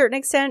it to a certain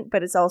extent,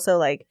 but it's also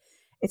like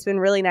it's been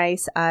really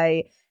nice.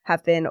 I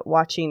have been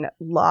watching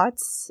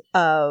lots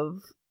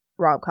of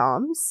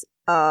rom-coms.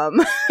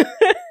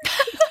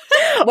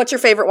 What's your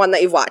favorite one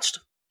that you've watched?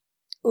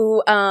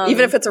 Ooh,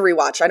 even if it's a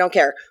rewatch, I don't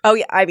care. Oh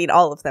yeah, I mean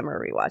all of them are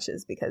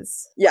rewatches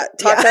because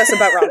talk to us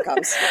about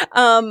rom-coms.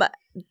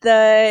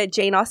 The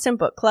Jane Austen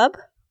book club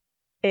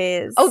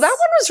is that one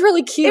was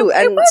really cute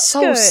and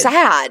so good.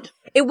 Sad.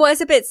 It was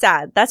a bit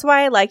sad. That's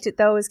why I liked it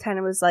though.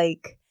 It was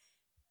like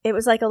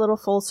a little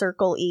full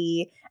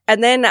circle-y.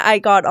 And then I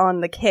got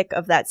on the kick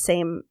of that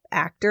same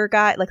actor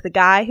guy, like the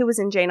guy who was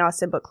in Jane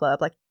Austen book club,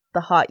 like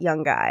the hot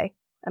young guy.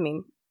 I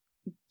mean,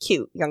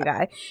 cute young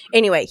guy.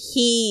 Anyway,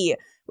 he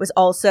was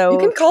also. You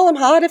can call him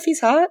hot if he's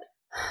hot.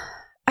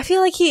 I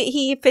feel like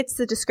he fits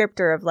the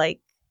descriptor of like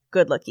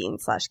good looking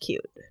 /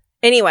 cute.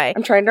 Anyway,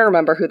 I'm trying to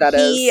remember who that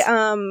is.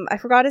 I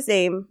forgot his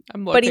name.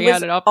 I'm looking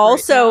at it up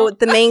also right now.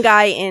 The main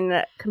guy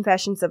in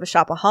Confessions of a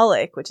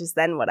Shopaholic, which is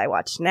then what I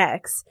watched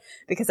next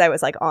because I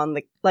was like on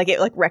the it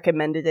like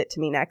recommended it to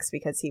me next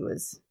because he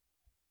was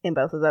in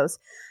both of those.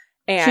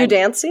 And Hugh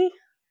Dancy?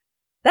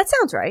 That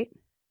sounds right.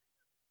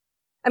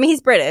 I mean,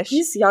 he's British.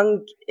 He's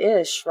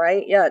young-ish,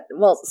 right? Yeah.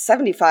 Well,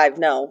 75,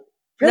 no.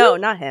 Really? No,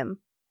 not him.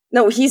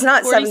 No, he's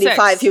not 46.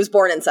 75. He was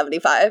born in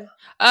 75.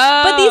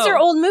 Oh. But these are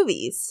old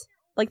movies.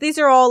 Like, these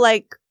are all,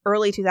 like,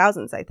 early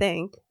 2000s, I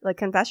think. Like,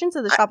 Confessions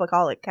of the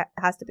Shopaholic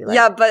has to be, like...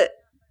 Yeah, but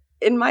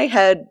in my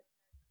head,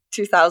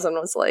 2000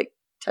 was, like,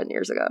 10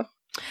 years ago.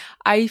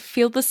 I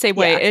feel the same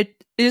way.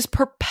 It is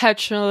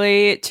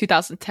perpetually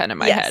 2010 in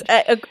my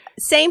head.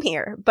 Same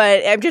here.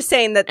 But I'm just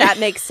saying that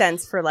makes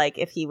sense for, like,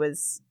 if he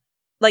was...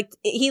 Like,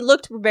 he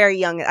looked very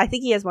young. I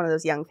think he has one of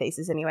those young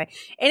faces anyway.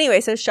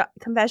 Anyway, so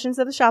Confessions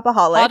of a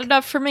Shopaholic. Hot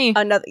enough for me.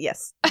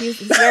 Yes. He's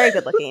very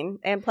good looking.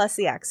 And plus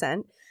the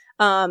accent.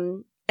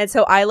 And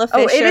so Isla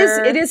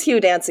Fisher. It is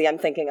Hugh Dancy I'm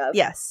thinking of.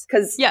 Yes.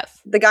 Because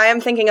the guy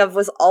I'm thinking of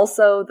was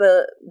also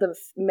the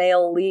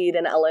male lead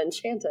in Ella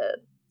Enchanted.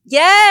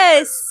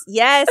 Yes.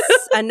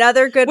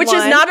 Another good one. Which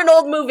is not an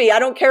old movie. I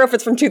don't care if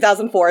it's from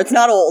 2004. It's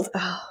not old.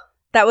 Oh,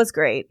 that was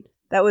great.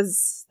 That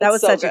was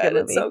such a good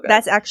movie. So good.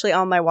 That's actually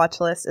on my watch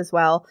list as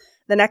well.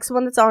 The next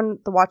one that's on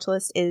the watch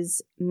list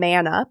is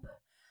Man Up.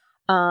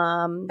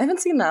 I haven't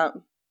seen that.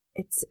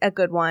 It's a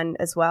good one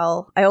as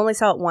well. I only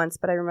saw it once,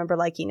 but I remember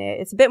liking it.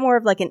 It's a bit more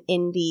of like an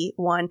indie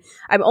one.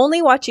 I'm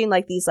only watching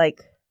like these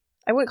like,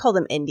 I wouldn't call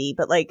them indie,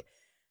 but like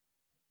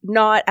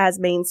not as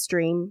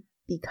mainstream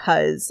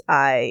because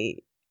I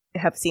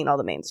have seen all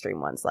the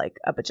mainstream ones like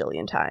a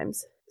bajillion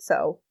times.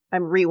 So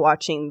I'm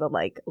rewatching the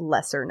like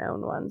lesser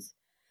known ones.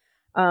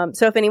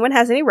 So if anyone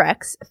has any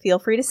recs, feel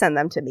free to send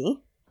them to me.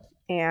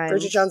 And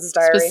Bridget Jones's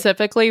Diary.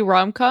 Specifically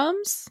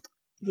rom-coms?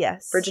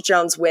 yes. Bridget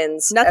Jones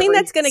wins. Nothing every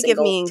that's going to give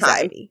me single time.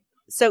 anxiety.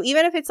 So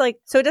even if it's like,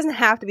 so it doesn't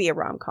have to be a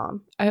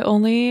rom-com. I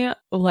only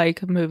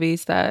like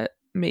movies that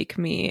make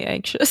me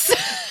anxious.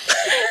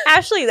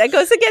 Ashley, that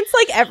goes against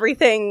like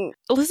everything.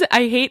 Listen,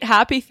 I hate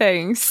happy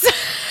things.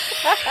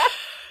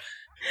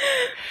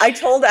 I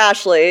told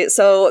Ashley,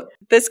 so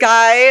this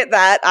guy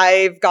that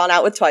I've gone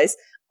out with twice,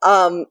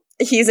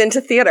 he's into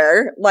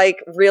theater, like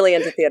really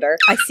into theater.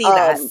 I see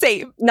that.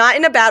 Same. Not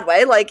in a bad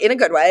way, like in a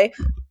good way,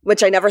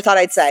 which I never thought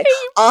I'd say.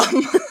 So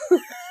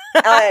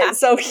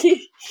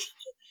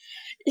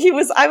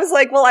I was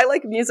like, well, I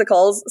like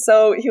musicals.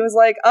 So he was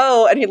like,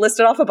 oh, and he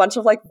listed off a bunch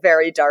of like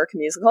very dark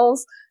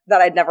musicals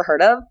that I'd never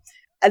heard of.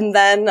 And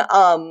then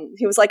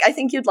he was like, I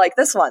think you'd like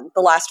this one,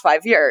 The Last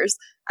 5 Years.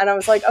 And I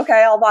was like,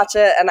 okay, I'll watch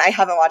it. And I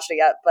haven't watched it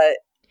yet, but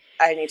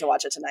I need to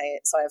watch it tonight.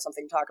 So I have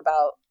something to talk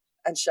about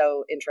and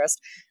show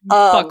interest.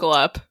 Buckle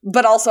up.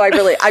 But also I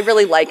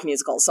really like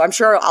musicals. So I'm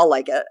sure I'll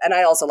like it. And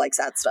I also like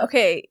sad stuff.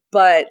 Okay.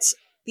 But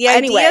the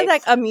idea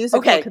that a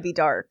musical could be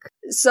dark.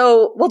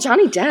 So, well,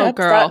 Johnny Depp. Oh,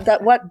 girl.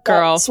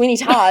 That Sweeney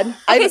Todd.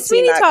 I haven't seen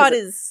Sweeney that Todd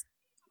is,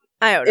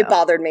 I don't know. It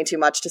bothered me too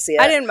much to see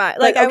it. I didn't mind.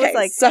 Like, I was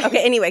like,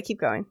 okay, anyway, keep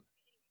going.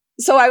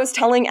 So I was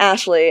telling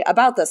Ashley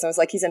about this. I was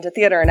like, he's into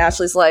theater. And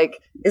Ashley's like,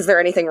 is there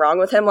anything wrong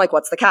with him? Like,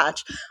 what's the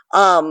catch?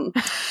 And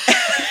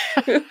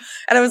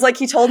I was like,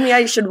 he told me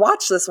I should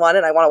watch this one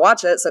and I want to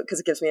watch it. So, because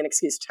it gives me an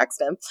excuse to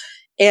text him.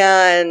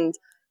 And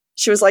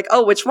she was like,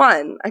 oh, which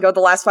one? I go,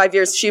 The Last 5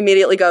 Years. She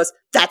immediately goes,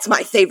 that's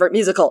my favorite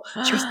musical.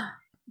 She goes,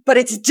 but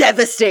it's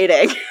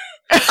devastating.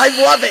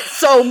 I love it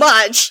so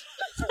much.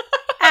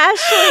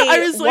 Ashley, I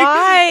was like,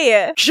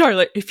 why?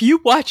 Charlotte, if you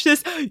watch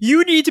this,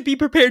 you need to be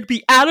prepared to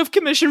be out of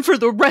commission for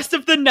the rest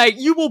of the night.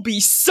 You will be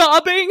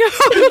sobbing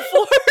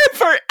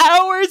for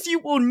hours. You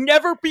will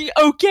never be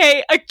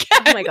okay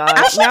again. Oh my god.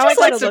 Ashley now just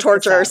I likes to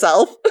torture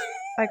herself.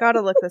 I gotta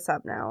look this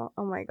up now.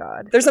 Oh my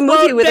god. There's a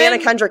movie with Anna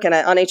Kendrick in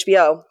it on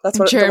HBO. That's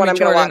the one I'm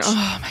going to watch.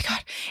 Oh my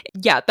god.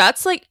 Yeah,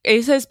 that's like,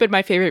 Ace has been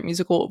my favorite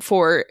musical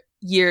for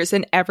years.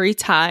 And every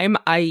time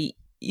I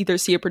either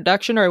see a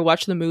production or I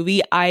watch the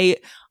movie, I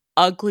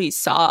ugly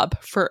sob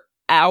for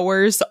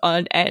hours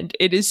on end.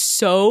 It is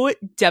so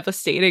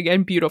devastating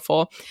and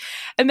beautiful.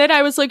 And then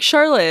I was like,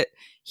 Charlotte,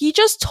 he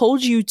just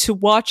told you to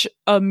watch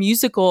a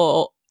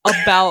musical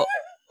about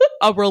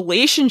a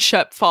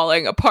relationship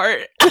falling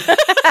apart.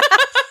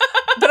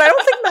 But I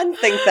don't think men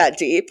think that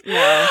deep.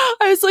 No.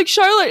 I was like,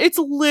 Charlotte, it's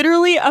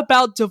literally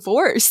about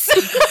divorce.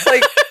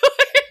 Like,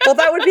 well,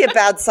 that would be a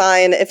bad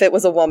sign if it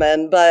was a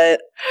woman,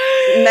 but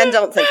men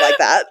don't think like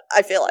that,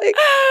 I feel like.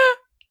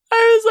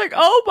 I was like,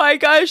 oh my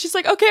gosh. She's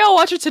like, okay, I'll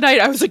watch it tonight.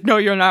 I was like, no,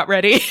 you're not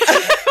ready.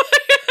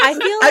 I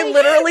feel like I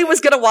literally was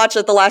going to watch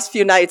it the last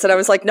few nights, and I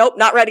was like, nope,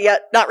 not ready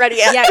yet. Not ready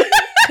yet. Yeah,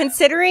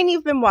 considering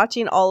you've been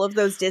watching all of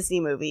those Disney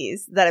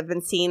movies that have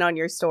been seen on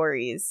your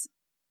stories,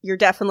 you're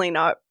definitely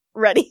not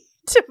ready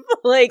to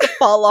like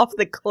fall off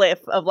the cliff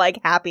of like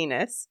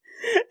happiness.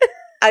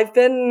 I've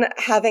been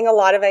having a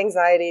lot of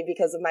anxiety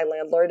because of my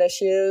landlord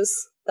issues.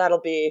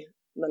 That'll be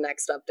the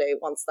next update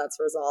once that's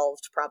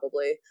resolved,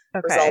 probably.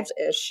 Okay.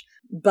 Resolved-ish.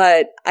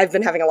 But I've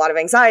been having a lot of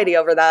anxiety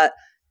over that.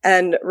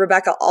 And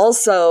Rebecca,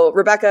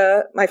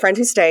 my friend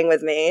who's staying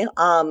with me,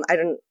 I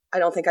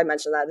don't think I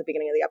mentioned that at the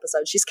beginning of the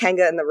episode. She's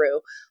Kanga in the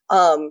Roo.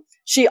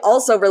 She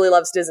also really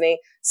loves Disney.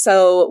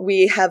 So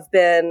we have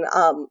been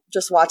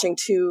just watching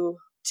two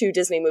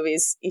Disney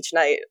movies each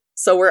night.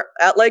 So we're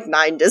at like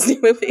 9 Disney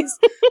movies.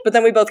 But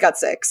then we both got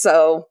sick.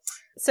 So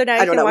now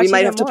I don't know. We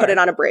might have to put it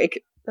on a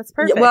break. That's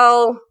perfect. Yeah,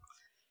 well,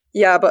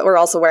 yeah, but we're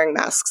also wearing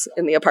masks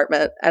in the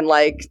apartment. And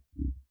like,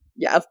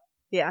 yeah.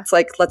 Yeah. It's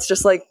like, let's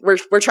just like,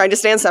 we're trying to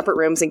stay in separate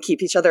rooms and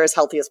keep each other as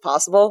healthy as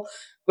possible,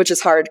 which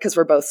is hard because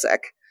we're both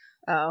sick.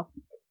 Oh.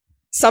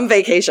 Some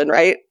vacation,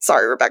 right?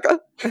 Sorry, Rebecca.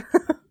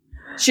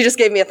 She just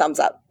gave me a thumbs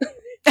up.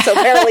 So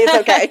apparently it's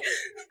okay.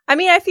 I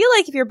mean, I feel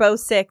like if you're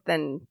both sick,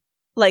 then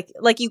like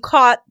you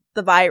caught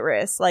the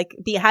virus, like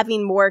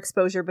having more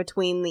exposure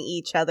between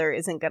each other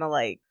isn't gonna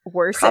like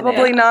worsen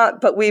Probably it.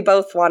 not, but we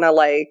both want to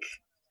like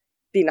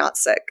be not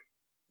sick.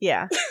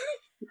 Yeah.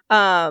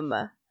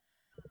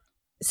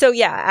 So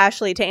yeah,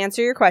 Ashley, to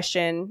answer your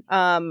question,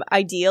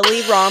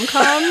 ideally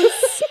rom-coms.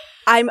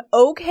 I'm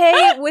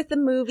okay with a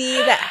movie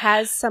that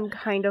has some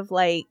kind of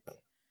like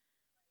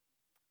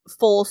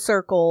full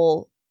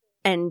circle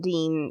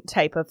ending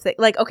type of thing.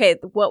 Like, okay,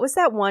 what was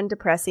that one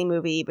depressing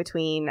movie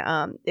between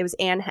it was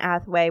Anne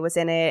Hathaway was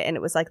in it, and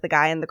it was like the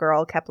guy and the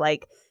girl kept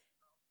like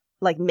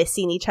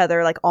missing each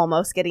other, like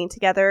almost getting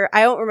together.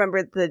 I don't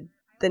remember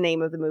the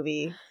name of the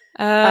movie.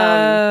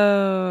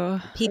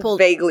 People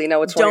vaguely know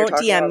which one you're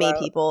talking DM about. me,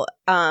 people.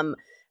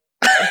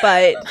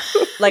 But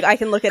like I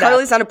can look it up.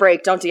 Carly's on a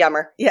break. Don't DM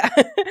her. Yeah.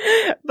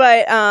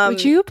 But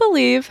would you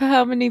believe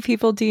how many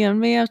people DM'd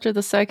me after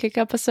the psychic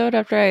episode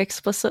after I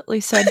explicitly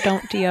said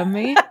don't DM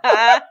me?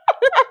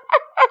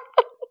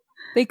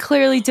 They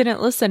clearly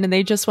didn't listen and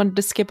they just wanted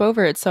to skip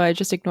over it, so I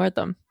just ignored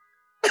them.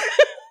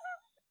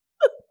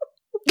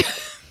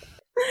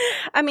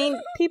 I mean,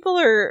 people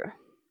are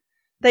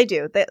They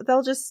do.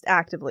 They'll just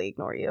actively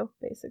ignore you,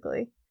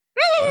 basically.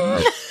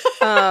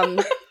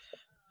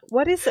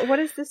 What is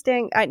this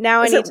dang?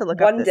 Now Is I it need to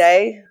look up One this.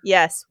 Day?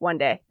 Yes, One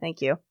Day.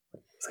 Thank you. I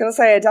was gonna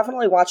say I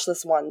definitely watched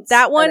this once.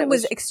 That and one it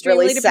was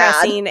extremely really sad.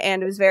 depressing,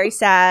 and it was very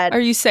sad. Are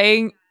you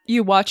saying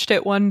you watched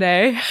it one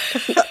day?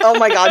 Oh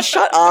my god,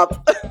 shut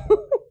up.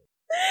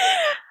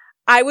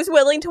 I was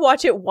willing to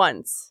watch it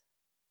once.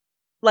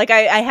 Like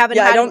I haven't.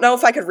 Yeah, had I don't know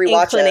if I could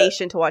rewatch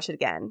inclination to watch it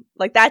again.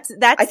 Like that's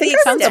I think the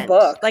I found the extent.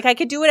 book. Like I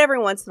could do it every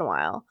once in a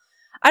while.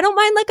 I don't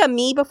mind like a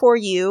Me Before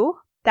You.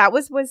 That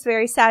was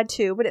very sad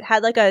too, but it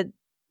had like a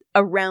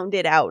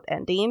rounded out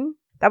ending.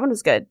 That one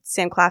was good.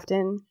 Sam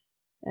Claflin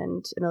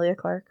and Emilia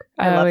Clarke.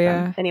 I love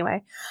them.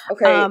 Anyway.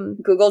 Okay,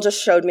 Google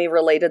just showed me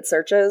related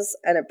searches,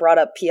 and it brought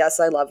up P.S.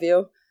 I Love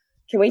You.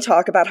 Can we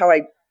talk about how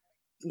I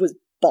was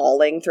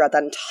bawling throughout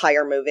that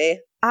entire movie?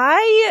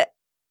 I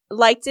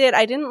liked it.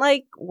 I didn't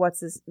like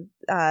what's his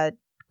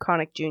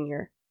Connick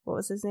Jr. What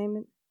was his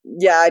name?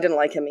 Yeah, I didn't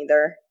like him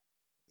either.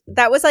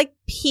 That was like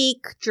peak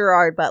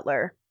Gerard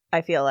Butler,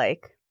 I feel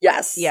like.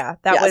 Yes. Yeah,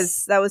 that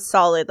was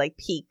solid, like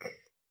peak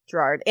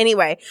Gerard.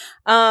 Anyway,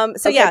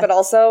 okay, but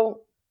also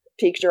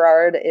peak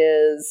Gerard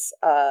is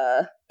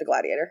The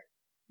Gladiator.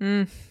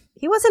 Mm.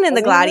 He wasn't in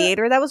The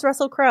Gladiator. That was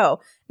Russell Crowe.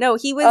 No,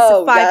 he was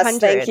 500. Yes,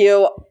 thank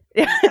you.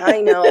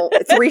 I know.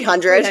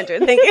 300.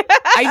 300. Thank you.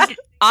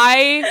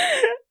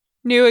 I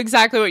knew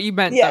exactly what you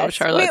meant, though,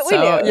 Charlotte. We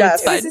knew.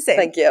 Yes, it was the same.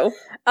 Thank you.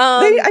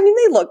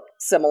 They look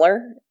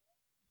similar.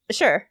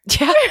 Sure.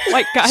 Yeah,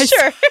 white guys.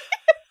 Sure.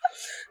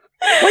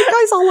 White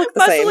guys all look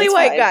the same. Muscly It's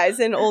white fine. guys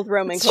in old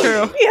Roman It's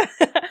clothing. true. Yeah.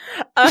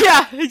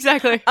 Yeah,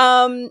 exactly.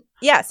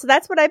 Yeah, so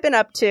that's what I've been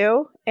up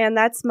to, and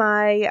that's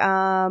my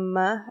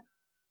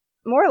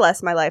more or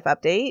less my life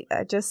update.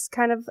 Just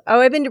kind of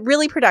I've been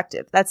really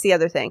productive. That's the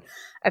other thing.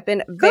 I've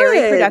been very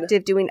Good.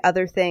 productive doing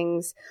other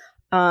things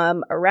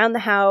around the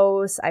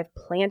house. I've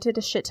planted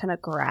a shit ton of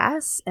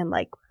grass and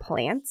like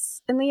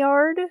plants in the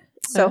yard.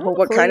 So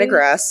What kind of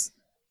grass?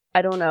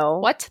 I don't know.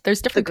 What?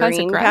 There's The different kinds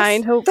green of grass?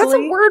 kind, hopefully. That's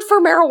a word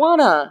for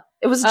marijuana.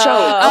 It was a joke.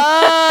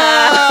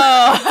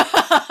 Oh.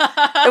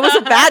 It was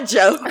a bad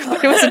joke.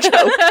 It was a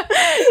joke.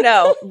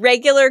 No,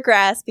 regular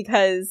grass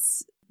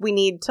because we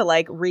need to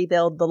like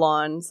rebuild the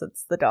lawn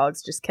since the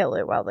dogs just kill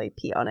it while they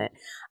pee on it.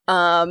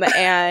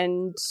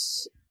 And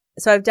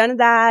so I've done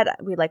that.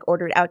 We like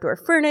ordered outdoor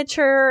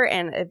furniture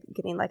and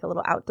getting like a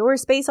little outdoor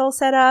space all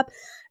set up.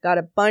 Got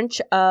a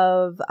bunch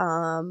of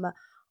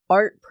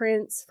art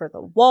prints for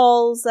the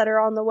walls that are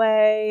on the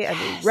way, a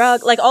new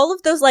rug, like all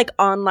of those like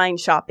online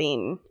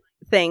shopping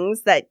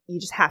things that you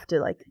just have to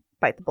like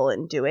bite the bullet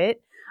and do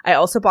it. I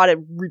also bought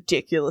a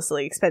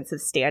ridiculously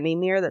expensive standing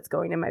mirror that's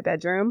going in my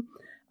bedroom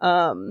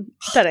that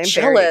I'm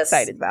very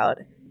excited about.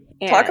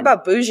 And Talk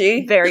about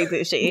bougie. very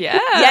bougie.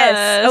 Yes.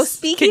 Yes. Oh,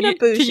 speaking of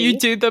bougie. Can you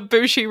do the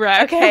bougie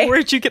rack? Okay.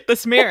 Where'd you get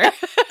this mirror?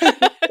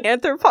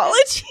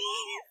 Anthropology.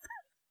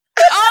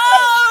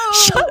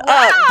 Oh! Shut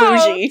up,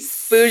 bougie.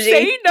 Bougie.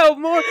 Say no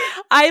more.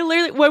 I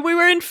literally, when we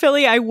were in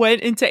Philly, I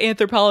went into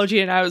Anthropology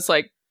and I was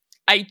like,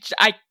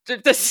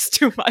 this is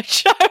too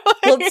much.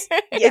 Well,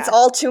 it's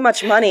all too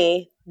much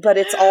money, but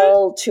it's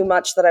all too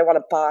much that I want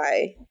to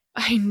buy.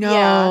 I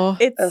know.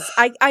 Yeah, it's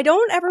I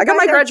don't ever. I got buy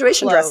my their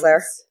graduation dress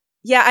there.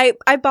 Yeah,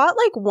 I bought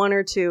like one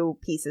or two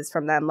pieces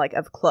from them, like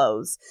of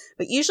clothes.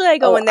 But usually I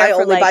go in there I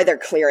for only like buy their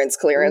clearance.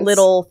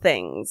 little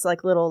things,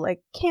 like little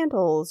like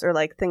candles or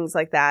like things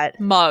like that.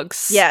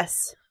 Mugs.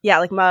 Yes, yeah,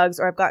 like mugs.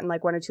 Or I've gotten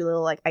like one or two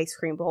little like ice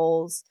cream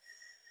bowls,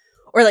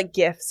 or like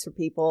gifts for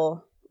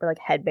people, or like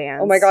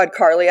headbands. Oh my god,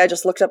 Carly! I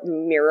just looked up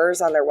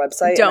mirrors on their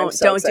website. and I'm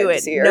so Don't excited do to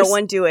it. see yours. No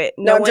one do it.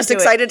 No, I'm just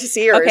excited to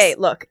see yours. Okay,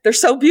 look. They're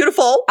so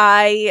beautiful.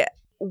 I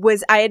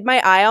had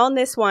my eye on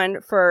this one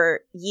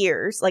for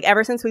years, like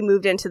ever since we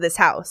moved into this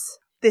house.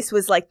 This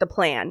was like the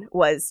plan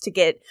was to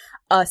get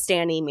a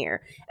standing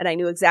mirror, and I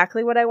knew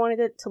exactly what I wanted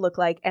it to look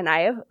like. And I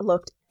have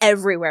looked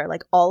everywhere,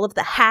 like all of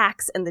the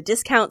hacks and the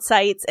discount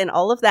sites and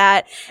all of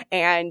that.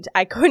 And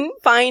I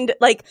couldn't find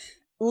like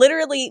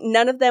literally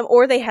none of them,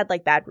 or they had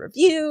like bad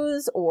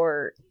reviews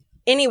or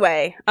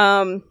anyway.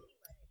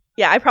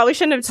 Yeah, I probably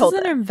shouldn't have told This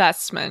is them. an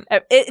investment.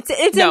 It's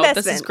No,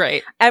 investment. this is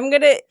great.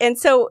 And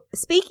so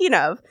speaking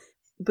of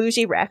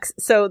bougie Rex,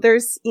 so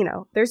there's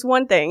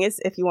one thing is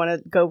if you want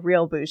to go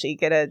real bougie,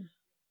 get a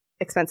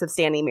expensive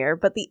standing mirror.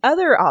 But the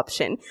other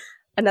option,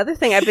 another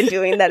thing I've been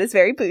doing that is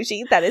very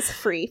bougie, that is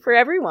free for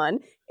everyone,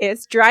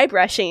 is dry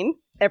brushing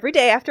every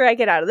day after I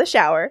get out of the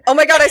shower. Oh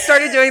my god, I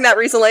started doing that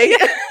recently.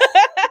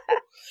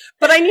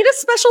 But I need a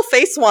special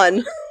face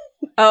one.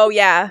 Oh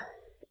yeah.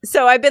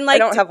 So I've been like I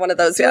don't have one of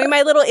those doing yet.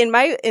 my little in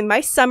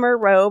my summer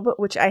robe,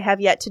 which I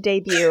have yet to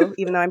debut,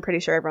 even though I'm pretty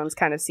sure everyone's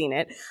kind of seen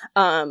it.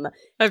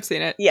 I've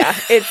seen it. Yeah,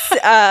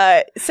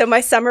 it's so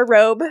my summer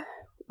robe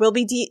will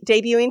be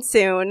debuting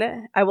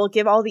soon. I will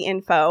give all the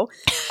info.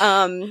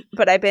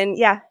 But I've been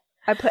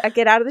I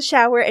get out of the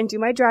shower and do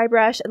my dry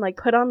brush and like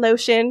put on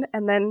lotion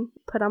and then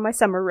put on my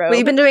summer robe. But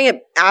you've been doing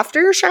it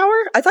after your shower?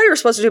 I thought you were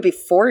supposed to do it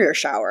before your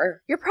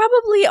shower. You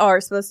probably are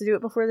supposed to do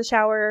it before the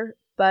shower,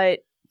 but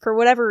for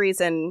whatever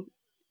reason,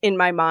 in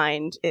my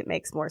mind, it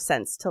makes more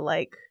sense to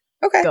like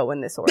Okay. go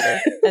in this order.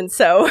 And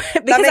so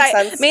makes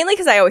sense. Mainly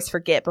because I always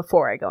forget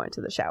before I go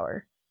into the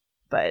shower.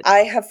 But I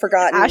have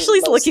forgotten.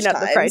 Ashley's most looking up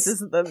the times.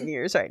 prices of the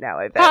mirrors right now,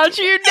 I bet. How'd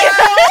you know?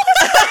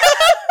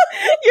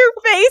 Your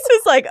face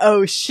is like,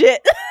 oh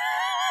shit.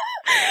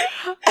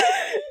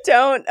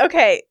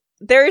 Okay.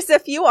 There's a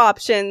few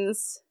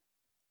options,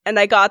 and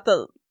I got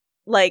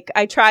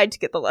I tried to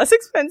get the less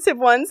expensive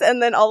ones,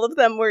 and then all of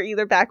them were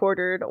either back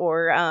ordered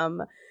or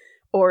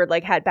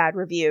like had bad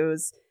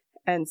reviews.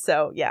 And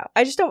so, yeah,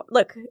 I just don't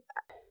look.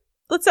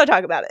 Let's not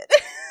talk about it.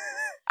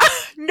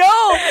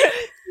 No,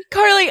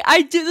 Carly,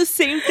 I did the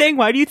same thing.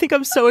 Why do you think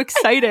I'm so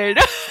excited?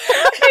 I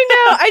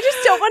know. I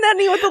just don't want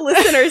any of the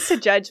listeners to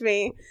judge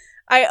me.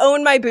 I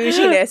own my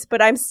bouginess,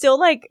 but I'm still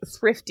like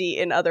thrifty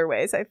in other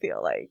ways, I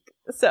feel like.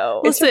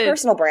 So It's your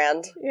personal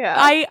brand. yeah.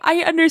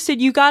 I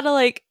understand. You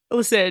gotta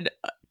listen.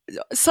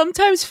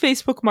 Sometimes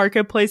Facebook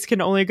Marketplace can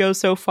only go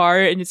so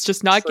far, and it's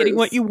just not getting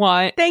what you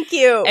want. Thank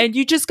you. And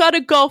you just gotta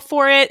go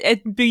for it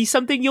and be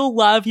something you'll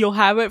love. You'll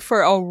have it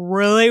for a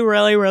really,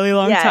 really, really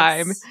long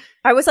time.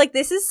 I was like,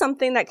 this is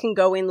something that can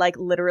go in like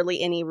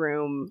literally any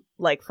room,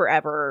 like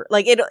forever.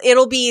 Like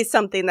it'll be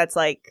something that's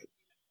like,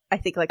 I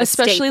think like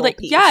especially a staple like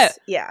piece.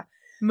 yeah.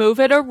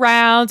 Move it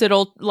around.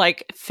 It'll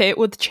like fit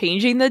with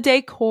changing the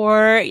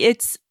decor.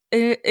 It's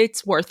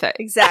worth it.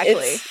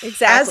 Exactly.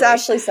 As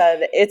Ashley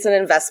said, it's an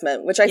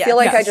investment, which I feel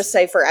like I just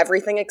say for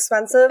everything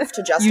expensive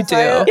to justify You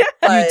do. it.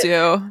 But, you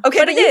do.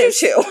 Okay, but you do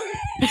too.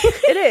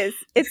 It is.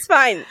 It's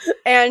fine.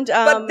 And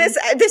but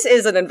this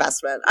is an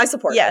investment. I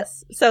support it.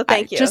 Yes. So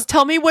thank you. Just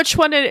tell me which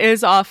one it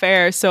is off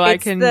air so I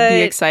can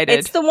be excited.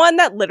 It's the one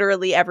that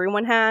literally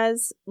everyone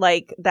has,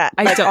 like that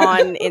like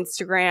on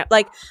Instagram.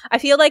 Like I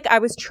feel like I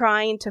was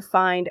trying to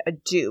find a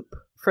dupe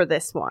for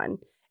this one.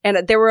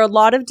 And there were a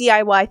lot of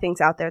DIY things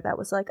out there that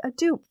was like a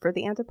dupe for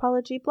the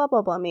Anthropologie blah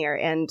blah blah mirror.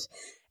 And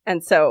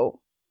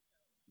so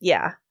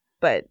yeah.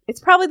 But it's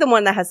probably the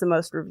one that has the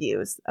most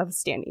reviews of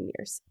standing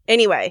mirrors.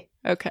 Anyway.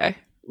 Okay.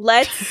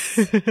 Let's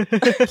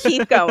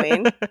keep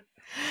going.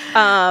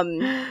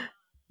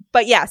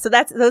 But yeah, so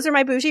those are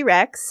my bougie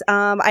recs.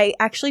 I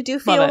actually do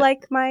feel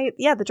like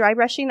the dry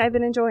brushing I've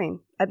been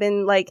enjoying. I've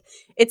been like,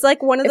 it's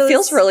like one of those. It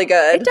feels really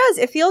good. It does.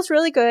 It feels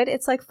really good.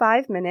 It's like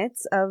 5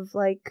 minutes of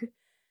like,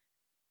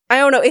 I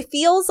don't know. It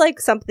feels like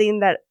something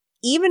that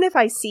even if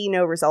I see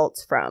no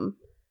results from,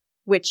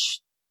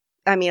 which,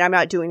 I mean, I'm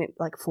not doing it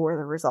like for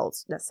the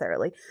results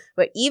necessarily,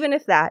 but even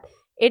if that,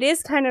 it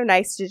is kind of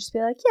nice to just be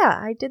like, yeah,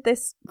 I did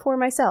this for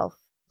myself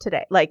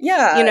today. Like,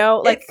 yeah, you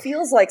know, like it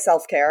feels like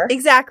self-care.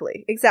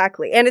 Exactly.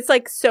 And it's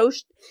like,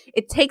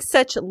 it takes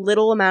such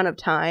little amount of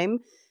time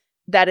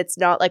that it's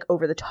not like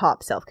over the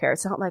top self-care.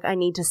 It's not like I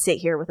need to sit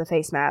here with a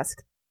face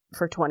mask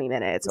for 20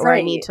 minutes or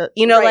I need to,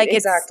 like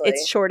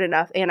it's short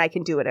enough and I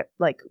can do it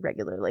like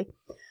regularly.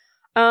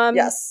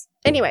 Yes.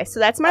 Anyway, so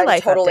that's my I'm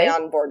life totally update.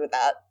 on board with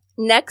that.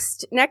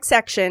 Next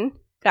section,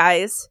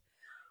 guys,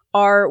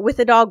 are With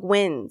a Dog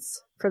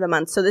wins for the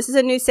month. So this is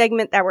a new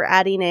segment that we're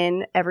adding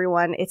in,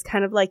 everyone. It's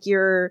kind of like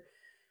your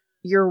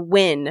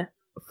win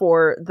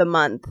for the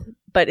month,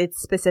 but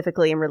it's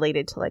specifically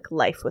related to like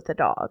life with a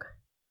dog.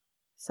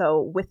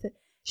 So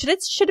should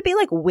it be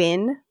like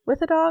win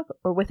with a dog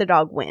or with a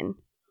dog win?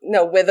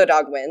 No, with a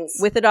dog wins.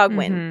 With a dog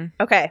win.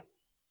 Okay.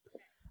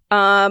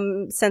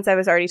 Since I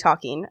was already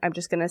talking, I'm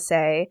just gonna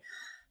say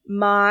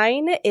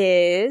mine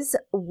is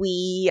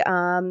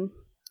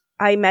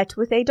I met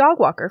with a dog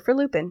walker for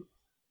Lupin.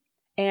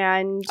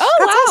 And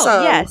that's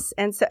awesome. Yes.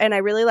 And I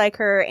really like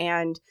her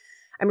and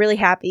I'm really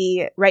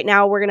happy. Right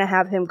now we're gonna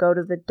have him go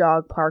to the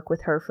dog park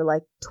with her for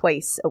like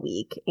twice a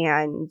week.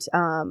 And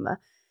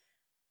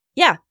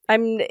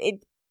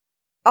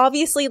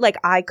obviously like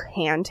I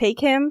can take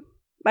him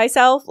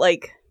myself.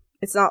 Like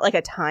it's not like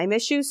a time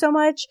issue so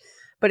much,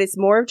 but it's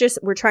more of just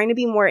we're trying to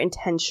be more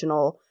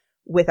intentional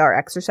with our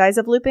exercise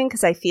of Lupin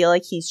because I feel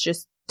like he's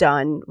just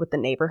done with the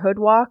neighborhood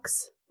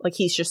walks. Like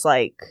he's just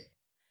like,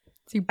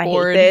 is he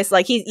bored? I hate this.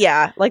 Like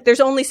like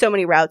there's only so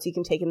many routes you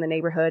can take in the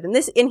neighborhood,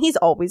 and he's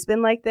always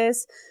been like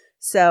this.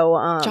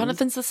 So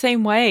Jonathan's the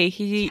same way.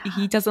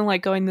 He doesn't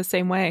like going the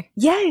same way.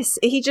 Yes,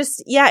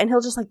 and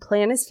he'll just like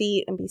plant his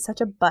feet and be such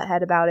a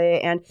butthead about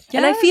it. And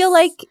I feel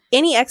like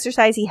any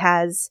exercise he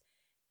has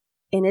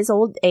in his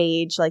old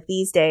age, like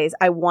these days,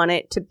 I want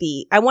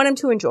him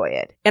to enjoy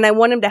it. And I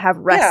want him to have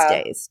rest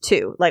days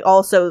too. Like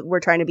also we're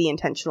trying to be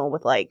intentional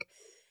with like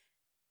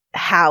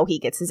how he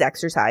gets his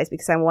exercise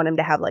because I want him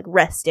to have like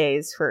rest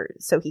days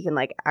so he can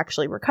like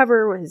actually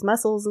recover with his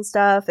muscles and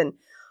stuff and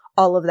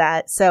all of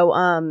that. So,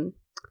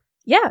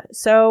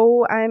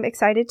 so I'm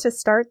excited to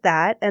start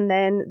that. And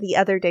then the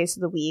other days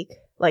of the week,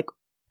 like,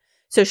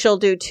 so she'll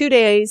do 2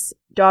 days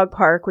dog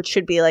park, which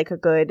should be like a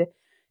good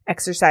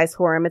exercise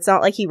for him. It's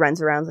not like he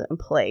runs around and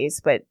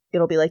plays, but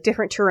it'll be like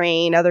different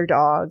terrain, other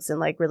dogs, and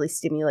like really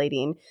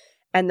stimulating.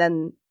 And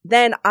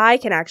then I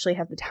can actually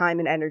have the time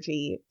and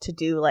energy to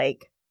do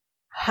like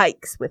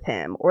hikes with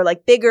him or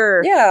like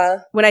bigger. Yeah.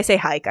 When I say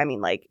hike, I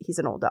mean like he's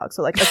an old dog.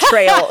 So like a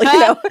trail,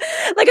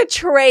 like a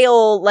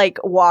trail, like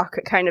walk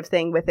kind of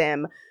thing with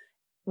him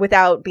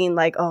without being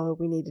like, oh,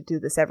 we need to do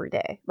this every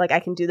day. Like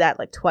I can do that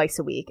like twice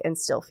a week and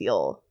still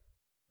feel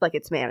like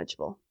it's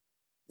manageable.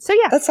 So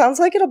yeah. That sounds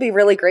like it'll be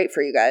really great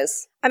for you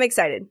guys. I'm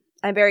excited.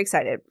 I'm very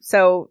excited.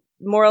 So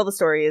moral of the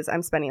story is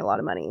I'm spending a lot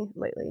of money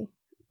lately,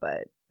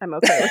 but I'm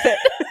okay with it.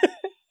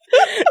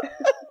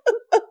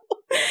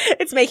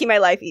 It's making my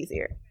life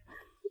easier.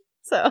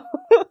 So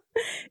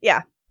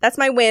yeah, that's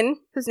my win.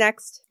 Who's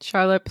next?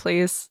 Charlotte,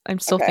 please. I'm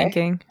still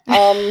thinking.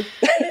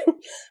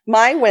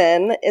 My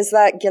win is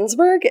that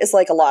Ginsburg is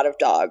like a lot of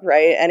dog,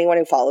 right? Anyone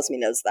who follows me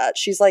knows that.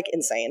 She's like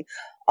insane.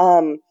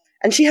 And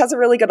she has a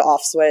really good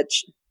off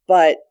switch,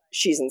 but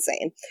she's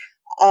insane.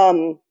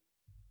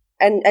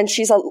 And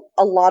she's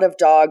a lot of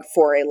dog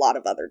for a lot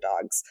of other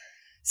dogs.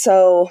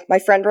 So my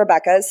friend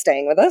Rebecca is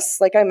staying with us,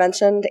 like I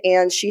mentioned,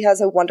 and she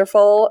has a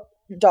wonderful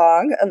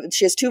dog.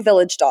 She has 2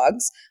 village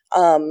dogs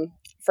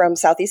from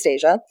Southeast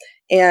Asia.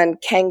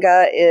 And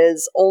Kanga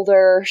is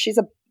older. She's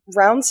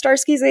around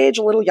Starsky's age,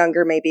 a little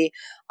younger maybe.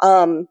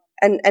 And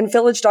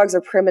village dogs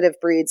are primitive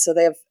breeds, so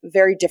they have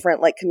very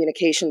different like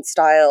communication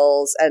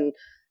styles and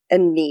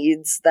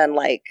needs than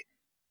like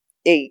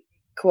a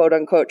quote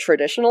unquote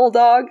traditional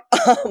dog.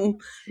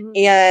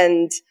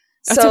 And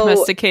a so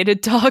domesticated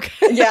dog.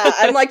 Yeah,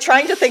 I'm like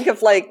trying to think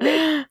of like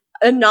a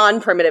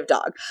non-primitive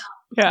dog.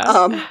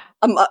 Yeah.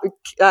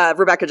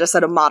 Rebecca just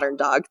said a modern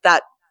dog.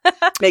 That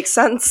makes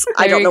sense.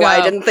 I don't know go. why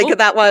I didn't think of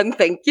that one.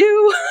 Thank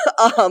you.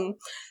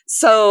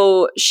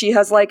 So she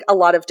has like a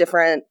lot of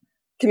different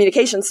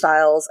communication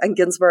styles, and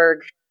Ginsburg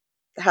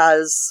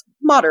has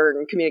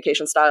modern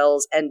communication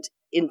styles and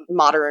in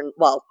modern,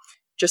 well,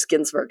 just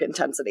Ginsburg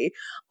intensity.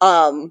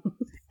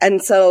 And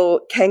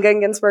so Kanga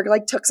and Ginsburg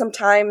like took some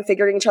time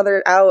figuring each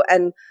other out,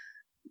 and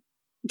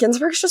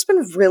Ginsburg's just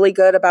been really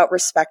good about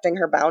respecting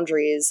her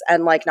boundaries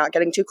and like not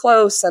getting too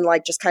close and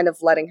like just kind of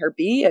letting her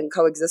be and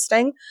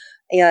coexisting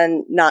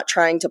and not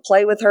trying to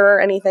play with her or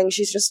anything.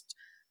 She's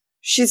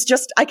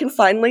just, I can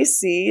finally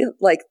see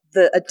like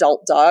the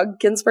adult dog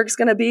Ginsburg's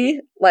going to be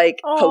like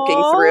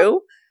poking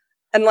through.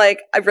 And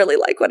like, I really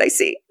like what I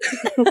see.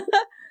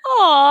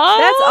 Aww.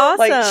 That's awesome.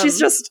 Like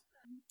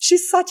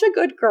she's such a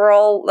good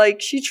girl.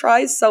 Like she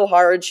tries so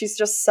hard. She's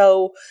just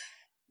so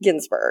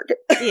Ginsburg.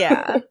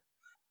 Yeah.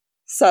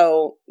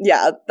 So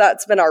yeah,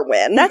 that's been our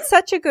win. That's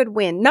such a good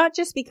win. Not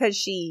just because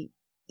she,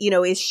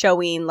 is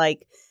showing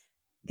like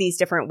these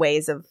different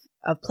ways of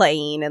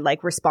playing and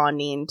like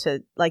responding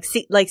to like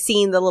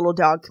seeing the little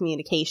dog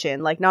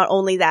communication. Like not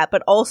only that,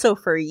 but also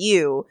for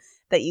you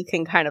that you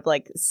can kind of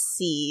like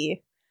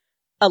see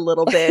a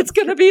little bit. It's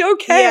gonna be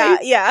okay.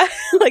 Yeah.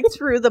 Like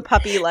through the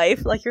puppy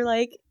life. Like you're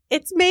like,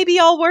 it's maybe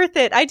all worth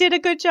it. I did a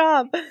good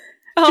job.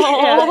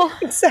 Oh,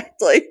 yeah,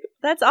 exactly.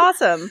 That's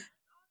awesome.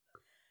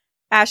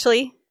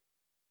 Ashley?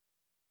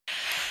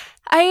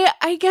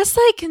 I guess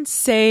I can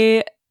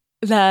say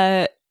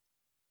that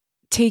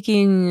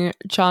taking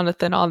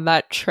Jonathan on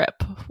that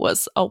trip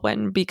was a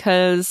win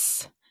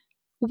because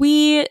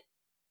we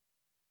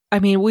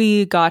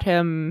got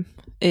him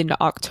in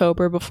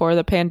October before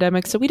the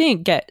pandemic, so we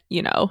didn't get,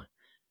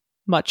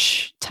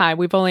 much time.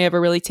 We've only ever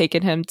really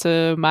taken him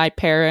to my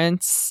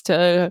parents,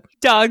 to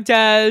dog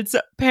dad's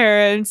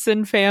parents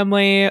and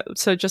family.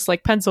 So just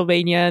like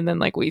Pennsylvania, and then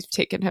like we've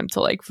taken him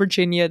to like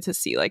Virginia to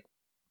see like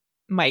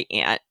my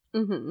aunt.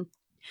 Mm-hmm.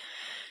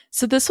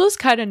 So this was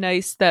kind of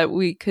nice that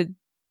we could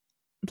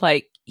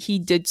like, he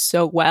did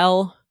so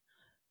well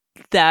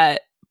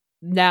that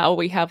now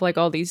we have like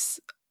all these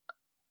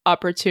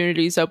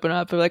opportunities open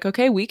up. We're like,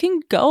 okay, we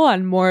can go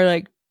on more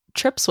like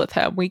trips with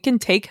him. We can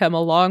take him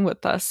along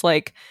with us,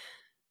 like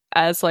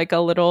as like a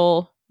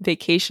little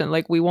vacation.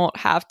 Like we won't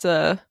have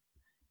to,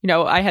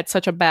 I had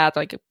such a bad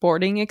like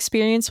boarding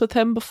experience with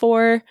him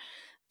before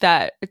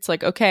that it's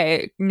like,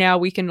 okay, now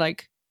we can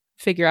like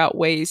figure out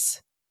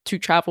ways to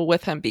travel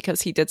with him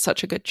because he did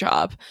such a good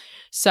job.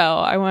 So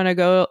I want to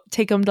go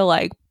take him to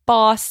like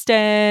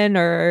Boston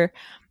or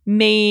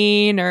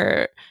Maine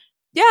or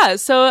yeah.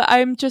 So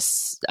I'm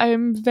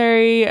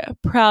very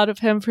proud of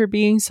him for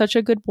being such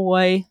a good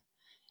boy.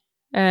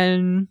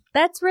 And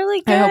that's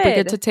really good. I hope we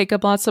get to take him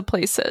lots of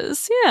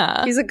places.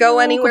 Yeah. He's a go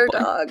anywhere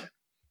dog.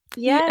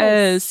 Yes. He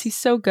is. He's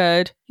so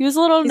good. He was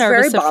a little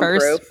nervous at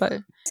first,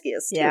 but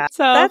yeah.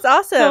 So that's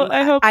awesome.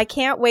 So I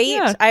can't wait.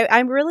 Yeah. I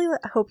really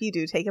hope you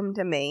do take him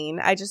to Maine.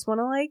 I just want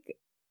to like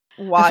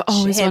watch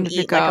him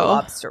eat like a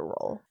lobster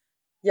roll.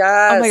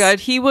 Yes. Oh my god,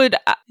 he would.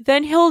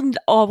 Then he'll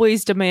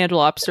always demand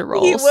lobster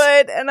rolls. He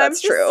would, and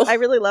that's true. I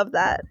really love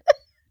that.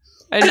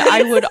 And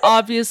I would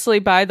obviously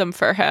buy them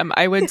for him.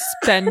 I would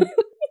spend,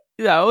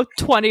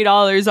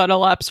 $20 on a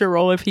lobster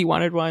roll if he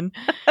wanted one.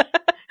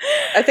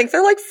 I think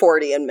they're like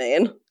 $40 in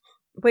Maine.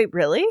 Wait,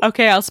 really?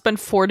 Okay, I'll spend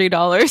 $40.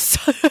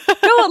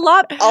 No, a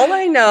lot. All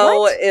I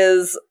know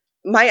is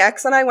my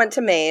ex and I went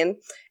to Maine,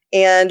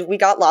 and we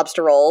got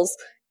lobster rolls.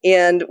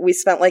 And we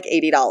spent like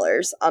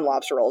 $80 on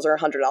lobster rolls or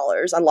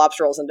 $100 on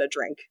lobster rolls and a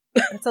drink.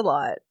 That's a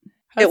lot.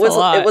 It was a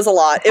lot.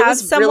 It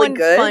was really good.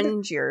 Have someone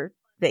fund your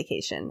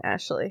vacation,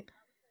 Ashley.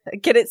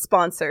 Get it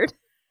sponsored.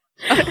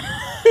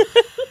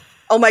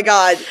 Oh my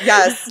God.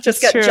 Yes.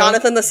 Just get true.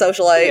 Jonathan the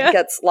Socialite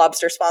gets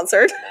lobster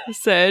sponsored.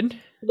 Sid.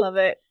 Love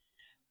it.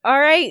 All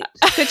right.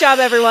 Good job,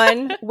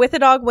 everyone. With a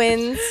Dog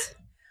wins.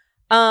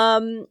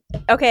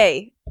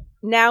 Okay.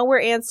 Now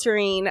we're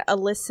answering a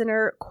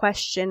listener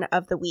question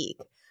of the week.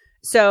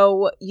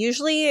 So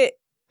usually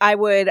I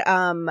would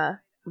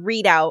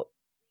read out.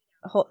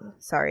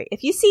 Sorry.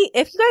 If you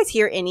guys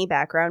hear any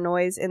background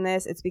noise in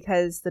this, it's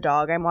because the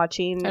dog I'm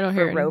watching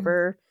for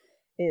Rover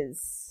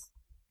is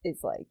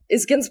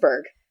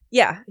Ginsburg.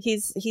 Yeah,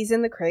 he's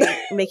in the crate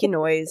making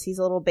noise. He's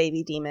a little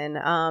baby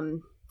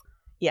demon.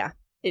 Yeah,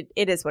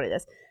 it is what it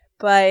is.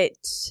 But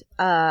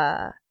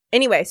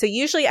anyway, so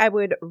usually I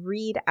would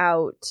read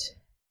out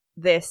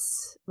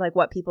this, like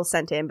what people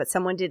sent in, but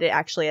someone did it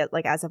actually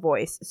like as a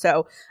voice.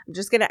 So I'm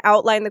just going to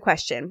outline the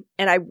question.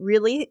 And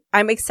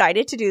I'm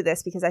excited to do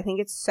this because I think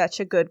it's such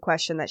a good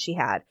question that she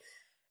had.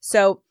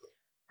 So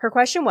her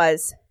question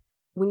was,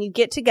 when you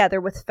get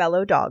together with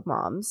fellow dog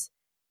moms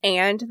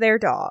and their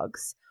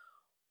dogs,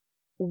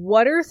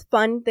 what are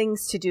fun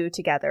things to do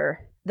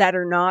together that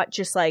are not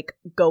just like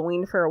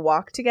going for a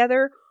walk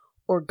together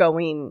or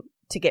going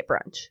to get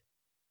brunch?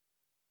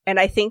 And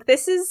I think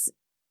this is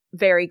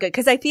very good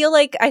because I feel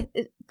like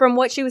from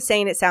what she was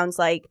saying, it sounds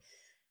like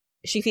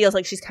she feels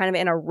like she's kind of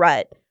in a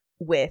rut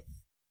with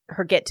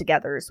her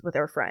get-togethers with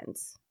her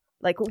friends.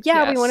 Like,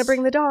 yeah, we want to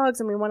bring the dogs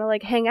and we want to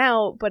like hang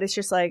out, but it's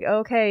just like,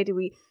 okay, do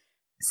we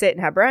sit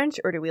and have brunch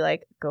or do we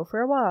like go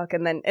for a walk?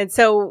 And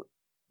so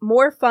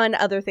more fun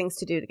other things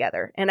to do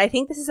together. And I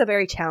think this is a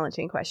very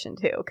challenging question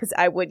too, because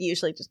I would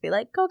usually just be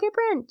like, go get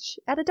brunch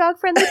at a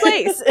dog-friendly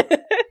place.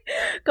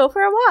 Go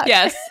for a walk.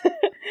 Yes.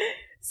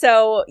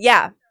 So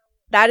yeah,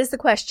 that is the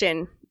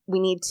question we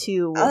need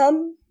to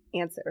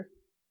answer.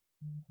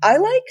 I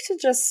like to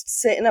just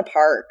sit in a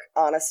park,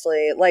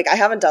 honestly. Like, I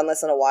haven't done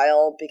this in a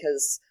while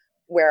because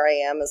where I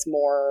am is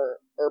more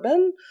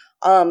urban.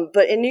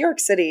 But in New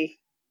York City,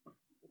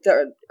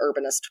 the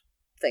urbanest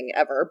thing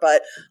ever,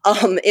 but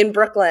in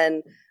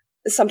Brooklyn,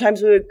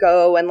 sometimes we would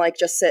go and like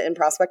just sit in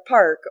Prospect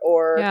Park,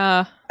 or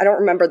I don't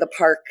remember the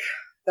park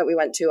that we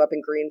went to up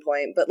in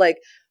Greenpoint, but like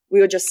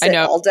we would just sit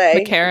all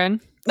day. McCarran.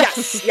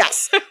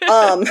 Yes.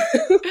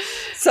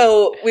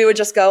 So we would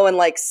just go and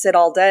like sit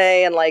all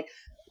day, and like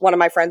one of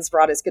my friends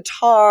brought his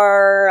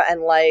guitar,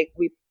 and like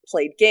we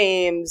played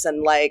games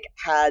and like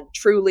had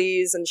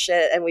Trulies and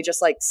shit, and we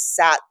just like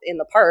sat in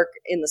the park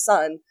in the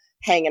sun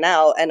hanging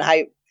out. And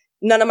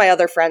none of my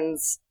other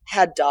friends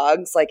had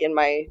dogs like in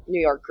my New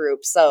York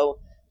group, so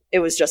it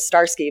was just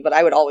Starsky, but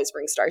I would always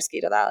bring Starsky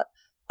to that.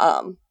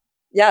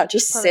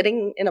 Just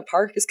sitting in a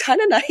park is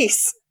kind of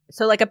nice.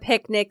 So like a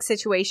picnic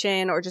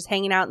situation or just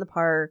hanging out in the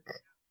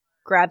park,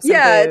 grab some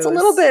booze. It's a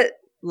little bit,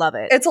 love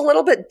it. It's a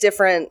little bit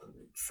different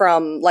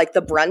from like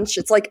the brunch.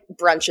 It's like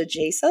brunch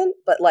adjacent,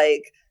 but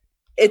like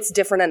it's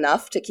different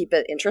enough to keep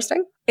it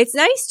interesting. It's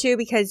nice too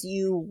because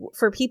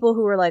for people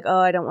who are like, oh,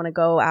 I don't want to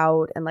go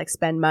out and like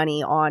spend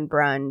money on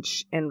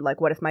brunch, and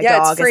like what if my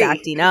dog is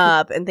acting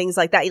up and things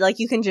like that. Like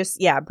you can just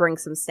bring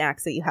some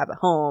snacks that you have at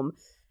home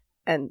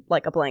and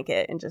like a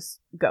blanket and just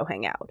go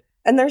hang out.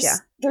 And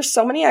there's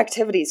so many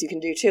activities you can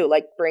do too,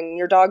 like bring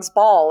your dog's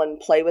ball and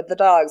play with the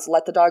dogs,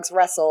 let the dogs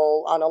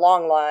wrestle on a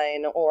long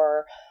line,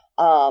 or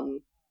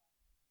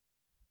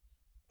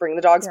bring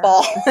the dog's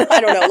ball.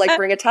 I don't know, like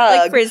bring a tug.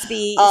 Like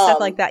frisbee,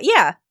 stuff like that.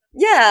 Yeah.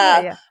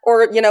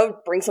 Or,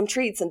 bring some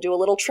treats and do a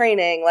little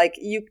training. Like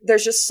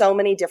there's just so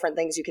many different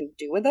things you can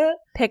do with it.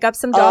 Pick up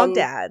some dog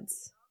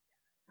dads.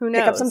 Who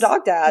knows? Pick up some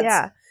dog dads.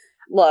 Yeah.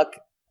 Look,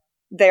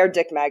 they're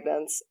dick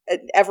magnets.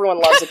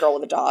 Everyone loves a girl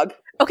with a dog.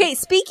 Okay,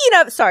 speaking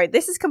of, sorry,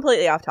 this is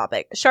completely off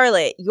topic.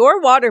 Charlotte, your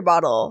water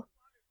bottle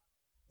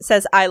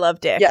says I love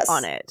dick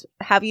on it.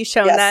 Have you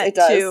shown that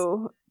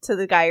to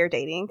the guy you're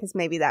dating? Because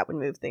maybe that would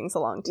move things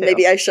along too.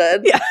 Maybe I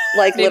should. Yeah.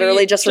 Like maybe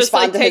literally just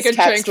respond like, to his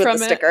text with the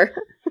sticker.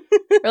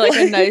 Or like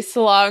a nice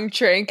long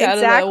drink out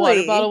of the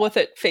water bottle with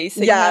it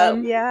facing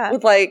them. Yeah.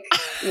 With like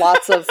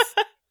lots of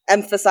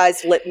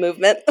emphasized lip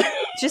movement.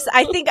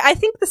 I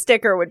think the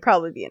sticker would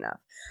probably be enough.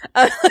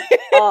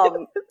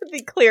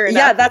 Be clear enough.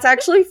 Yeah, that's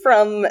actually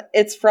from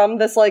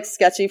this like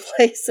sketchy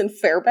place in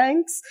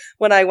Fairbanks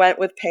when I went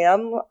with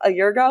Pam a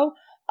year ago.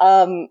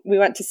 We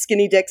went to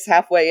Skinny Dick's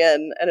Halfway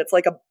In, and it's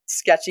like a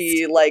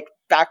sketchy like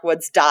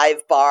backwoods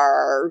dive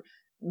bar,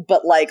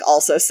 but like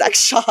also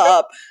sex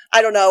shop.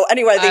 I don't know.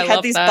 Anyway, they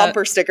had these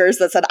bumper stickers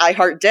that said I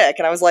heart dick,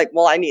 and I was like,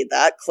 well, I need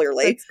that,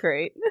 clearly. That's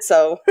great.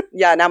 So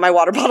yeah, now my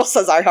water bottle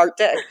says I heart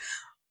dick.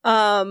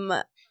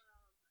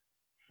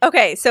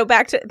 Okay, so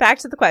back to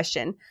the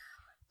question.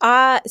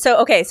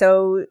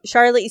 So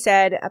Charlotte, you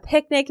said a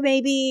picnic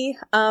maybe.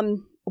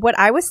 What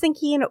I was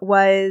thinking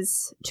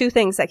was two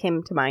things that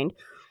came to mind.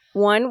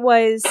 One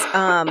was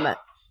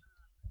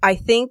I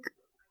think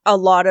a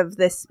lot of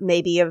this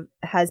maybe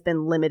has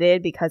been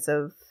limited because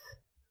of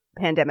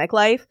pandemic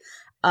life.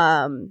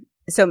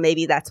 So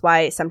maybe that's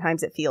why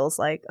sometimes it feels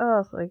like,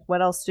 oh, like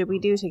what else did we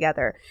do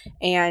together?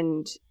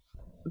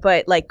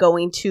 But like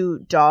going to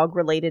dog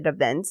related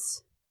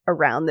events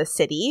around the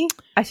city,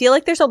 I feel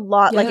like there's a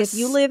lot. Like if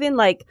you live in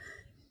like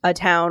a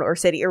town or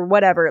city or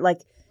whatever, like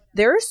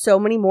there are so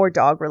many more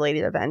dog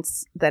related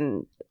events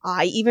than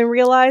I even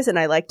realize, and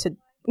I like to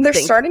They're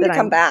starting to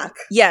come back.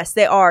 Yes,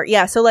 they are.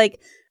 Yeah, so like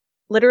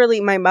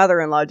literally my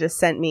mother-in-law just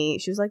sent me,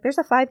 she was like, there's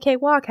a 5K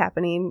walk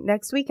happening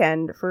next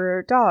weekend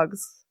for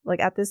dogs, like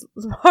at this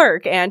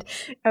park. And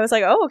I was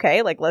like, oh,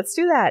 okay, like let's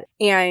do that.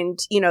 And,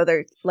 you know,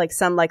 they're like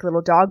some like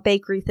little dog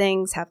bakery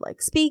things have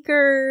like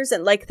speakers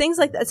and like things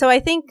like that. So I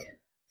think,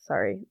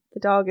 sorry, the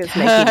dog is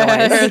making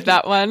I noise. heard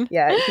that one.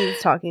 Yeah,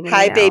 he's talking to me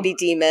Hi, now. baby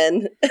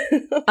demon.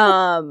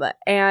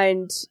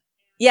 And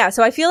yeah,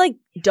 so I feel like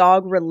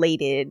dog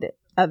related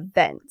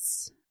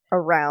events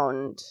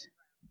around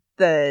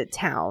the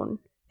town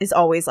is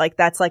always like,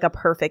 that's like a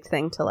perfect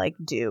thing to like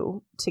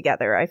do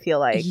together. I feel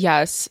like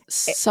Yes.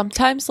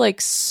 Sometimes like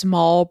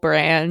small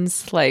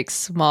brands, like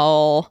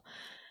small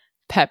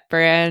pet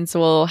brands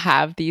will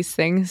have these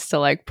things to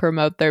like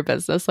promote their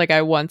business. Like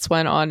I once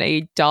went on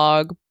a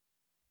dog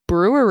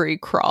brewery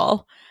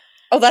crawl.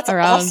 Oh, that's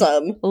around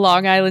awesome.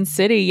 Long Island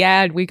City.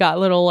 Yeah, and we got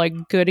little like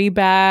goodie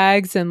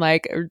bags and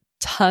like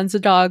tons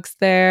of dogs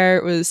there.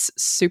 It was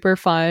super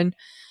fun.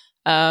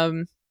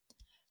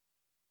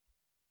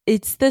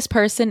 It's this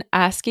person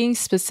asking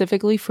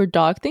specifically for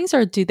dog things,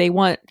 or do they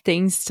want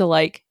things to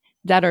like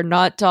that are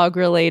not dog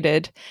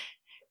related?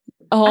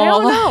 Oh, I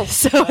don't know.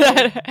 So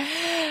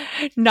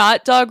that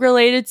not dog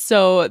related.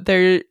 So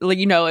they're like,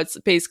 you know, it's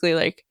basically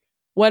like,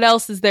 what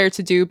else is there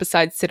to do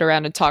besides sit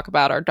around and talk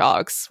about our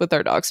dogs with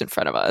our dogs in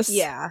front of us?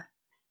 Yeah.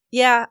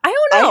 I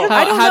don't know.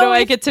 How do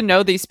I get to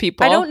know these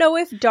people? I don't know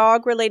if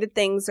dog related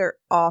things are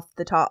off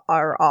the top,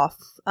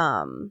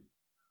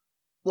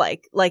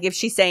 like if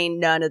she's saying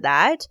none of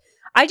that.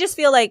 I just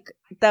feel like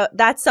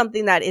that's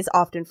something that is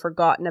often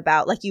forgotten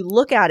about. Like you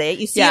look at it,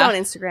 you see it on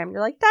Instagram,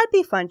 you're like, that'd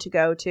be fun to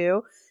go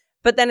to.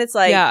 But then it's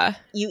like,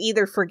 you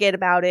either forget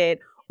about it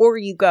or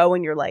you go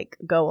and you're like,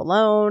 go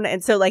alone.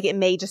 And so like, it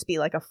may just be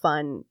like a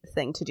fun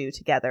thing to do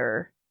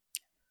together,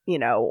 you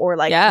know, or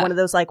like one of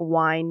those like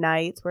wine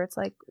nights where it's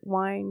like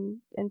wine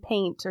and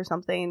paint or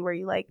something where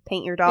you like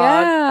paint your dog.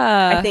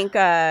 Yeah. I think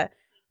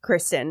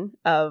Kristen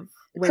of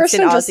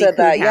Kristen just did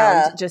that,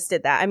 yeah. Just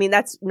did that. I mean,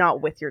 that's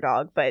not with your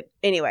dog, but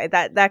anyway,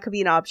 that could be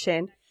an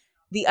option.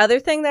 The other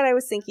thing that I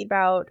was thinking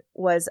about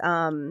was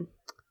what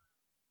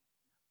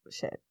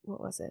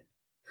was it?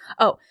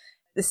 Oh,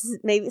 this is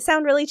maybe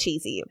sound really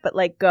cheesy, but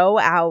like go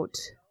out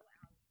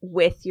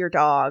with your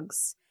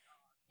dogs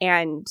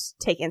and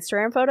take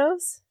Instagram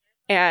photos.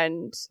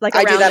 And like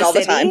I do that all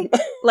city. the time.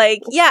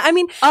 Like, yeah, I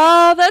mean,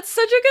 oh, that's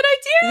such a good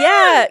idea.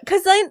 Yeah,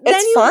 because then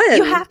fun.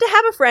 You have to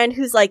have a friend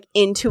who's like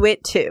into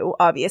it too,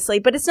 obviously.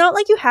 But it's not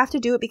like you have to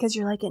do it because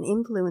you're like an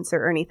influencer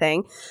or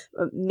anything.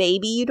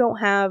 Maybe you don't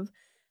have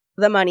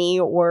the money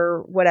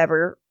or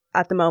whatever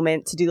at the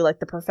moment to do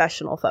like the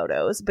professional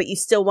photos, but you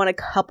still want a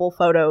couple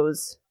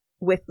photos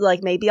with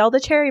like maybe all the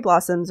cherry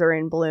blossoms are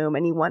in bloom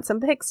and you want some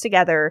pics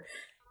together.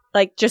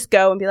 Like just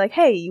go and be like,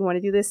 hey, you want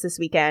to do this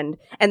weekend?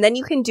 And then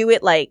you can do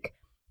it like,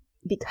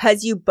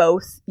 because you'll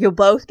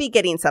both be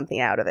getting something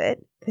out of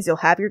it because you'll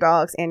have your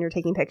dogs and you're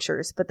taking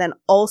pictures. But then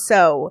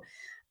also,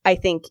 I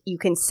think you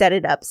can set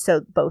it up so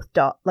both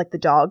the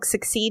dogs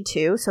succeed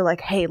too. So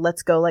like, hey,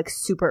 let's go like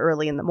super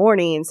early in the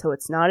morning so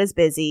it's not as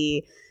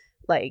busy.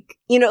 Like,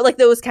 you know, like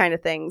those kind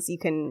of things. You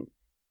can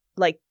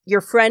like your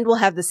friend will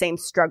have the same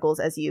struggles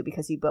as you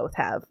because you both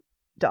have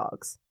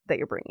dogs that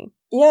you're bringing.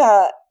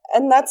 Yeah,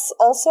 and that's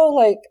also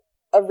like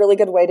a really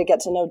good way to get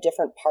to know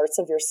different parts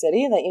of your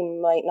city that you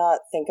might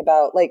not think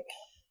about. Like,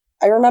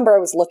 I remember I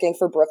was looking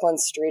for Brooklyn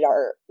street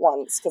art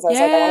once because I was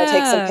like, I want to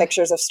take some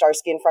pictures of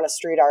Starsky in front of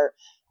street art.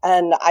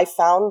 And I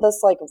found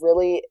this like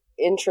really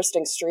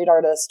interesting street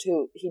artist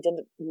who he did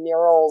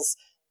murals.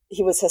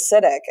 He was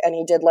Hasidic and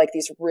he did like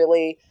these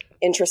really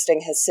interesting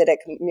Hasidic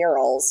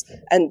murals.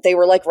 And they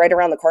were like right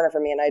around the corner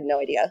from me and I had no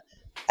idea.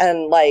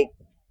 And like,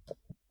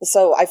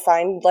 so I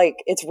find like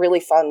it's really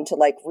fun to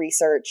like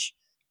research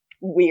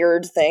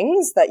weird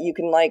things that you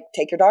can like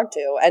take your dog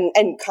to,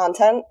 and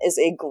content is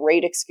a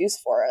great excuse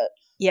for it.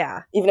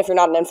 Yeah, even if you're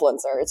not an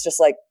influencer, it's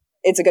just like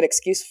it's a good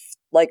excuse.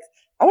 Like,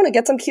 I want to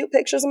get some cute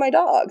pictures of my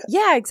dog.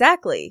 Yeah,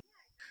 exactly.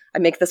 I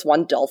make this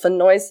one dolphin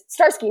noise.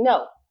 Starsky,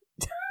 no.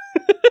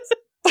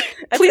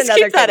 Please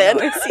keep that in.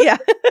 Yeah.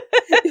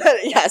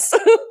 Yes.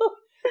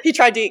 He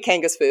tried to eat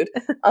Kanga's food.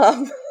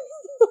 I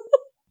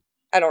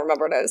don't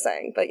remember what I was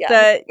saying, but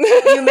yeah.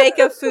 You make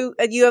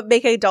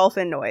a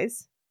dolphin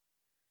noise.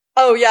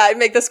 Oh yeah, I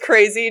make this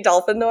crazy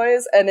dolphin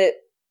noise, and it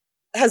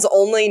has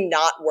only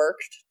not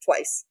worked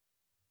twice.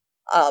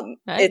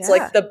 It's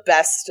like the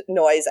best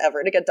noise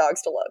ever to get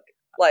dogs to look.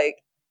 Like,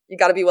 you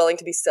got to be willing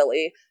to be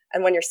silly,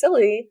 and when you're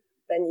silly,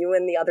 then you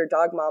and the other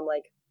dog mom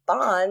like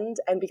bond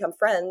and become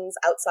friends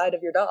outside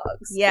of your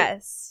dogs.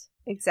 Yes,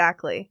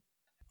 exactly.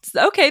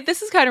 Okay,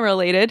 this is kind of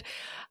related.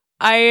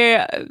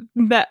 I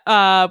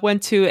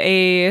went to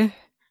a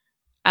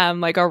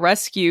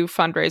rescue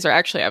fundraiser.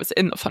 Actually, I was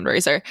in the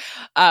fundraiser.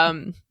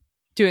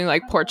 Doing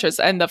like portraits,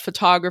 and the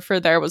photographer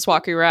there was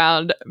walking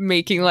around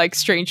making like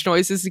strange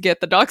noises to get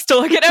the dogs to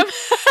look at him.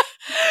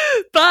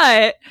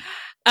 But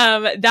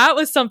that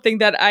was something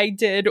that I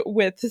did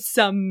with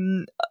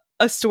some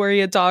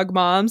Astoria dog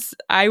moms.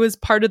 I was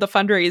part of the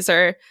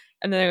fundraiser,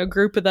 and then a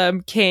group of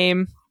them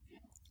came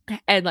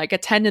and like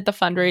attended the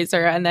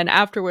fundraiser, and then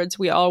afterwards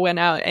we all went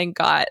out and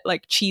got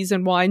like cheese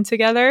and wine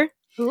together.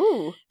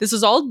 Ooh. This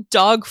was all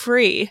dog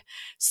free.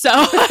 So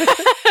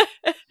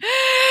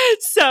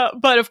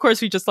but of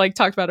course we just like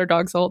talked about our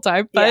dogs the whole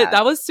time. But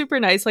that was super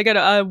nice. Like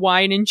a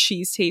wine and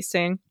cheese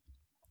tasting.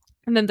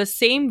 And then the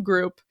same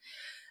group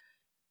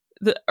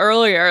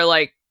earlier,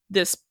 like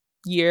this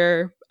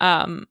year,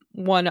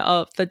 one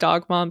of the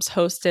dog moms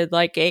hosted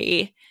like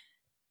a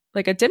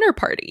dinner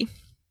party.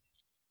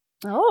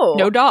 Oh,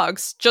 no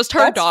dogs, just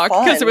her dog,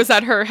 because it was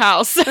at her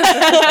house.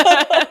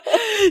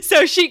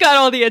 So she got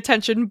all the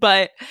attention.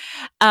 But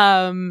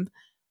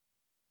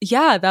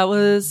yeah, that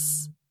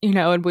was,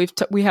 and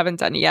we haven't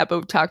done it yet, but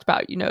we've talked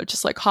about,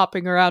 just like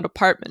hopping around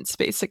apartments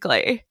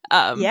basically,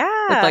 with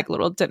like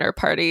little dinner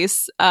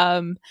parties.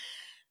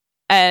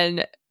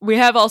 And we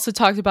have also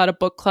talked about a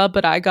book club,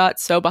 but I got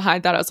so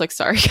behind that I was like,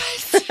 sorry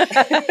guys.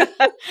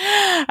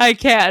 I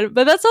can't,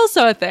 but that's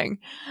also a thing.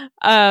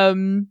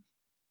 Yeah,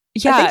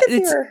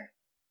 it's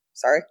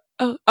sorry.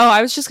 Oh,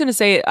 I was just gonna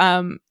say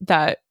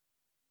that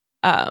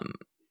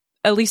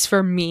at least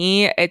for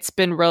me, it's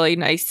been really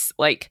nice.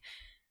 Like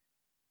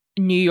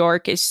New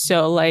York is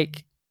so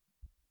like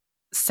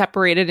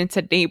separated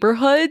into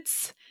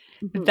neighborhoods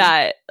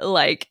that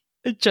like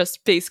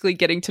just basically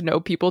getting to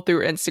know people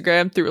through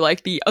Instagram through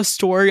like the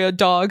Astoria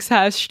dogs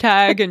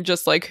hashtag and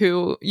just like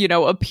who,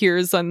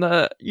 appears on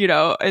the,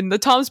 in the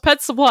Tom's Pet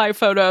Supply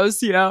photos,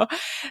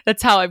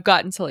 that's how I've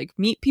gotten to like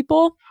meet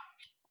people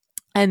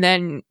and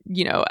then,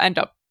 end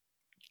up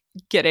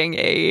getting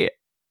a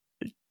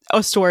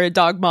Astoria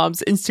dog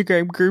mom's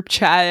Instagram group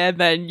chat and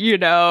then,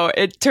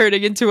 it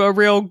turning into a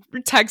real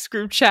text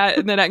group chat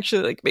and then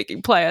actually like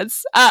making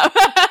plans.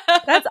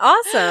 That's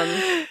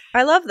awesome.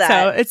 I love that.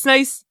 So it's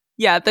nice.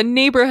 Yeah, the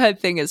neighborhood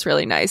thing is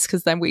really nice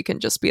because then we can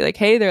just be like,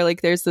 hey,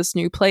 there's this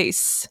new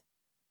place.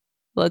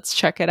 Let's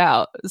check it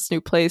out. This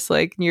new place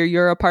like near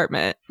your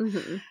apartment.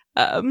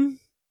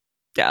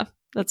 Yeah,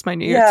 that's my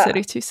New York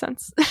City 2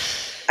 cents.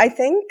 I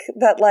think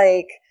that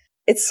like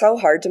it's so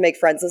hard to make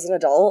friends as an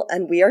adult,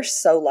 and we are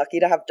so lucky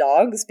to have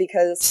dogs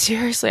because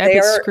seriously, I'd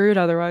be screwed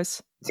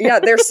otherwise.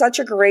 Yeah, they're such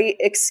a great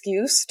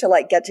excuse to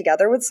like get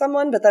together with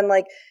someone, but then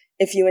like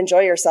if you enjoy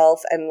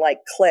yourself and like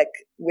click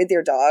with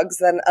your dogs,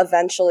 then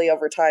eventually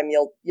over time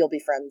you'll be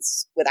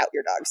friends without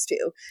your dogs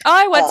too. Oh,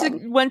 I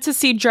went to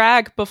see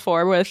drag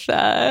before with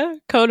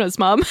Kona's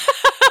mom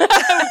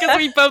because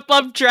we both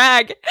love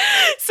drag.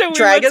 So we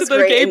drag went is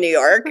great in New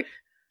York.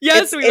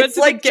 Yes, we went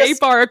to the gay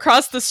bar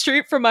across the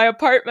street from my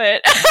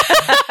apartment.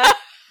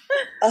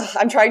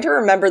 I'm trying to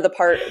remember the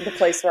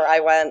place where I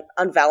went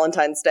on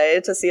Valentine's Day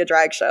to see a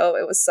drag show.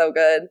 It was so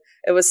good.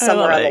 It was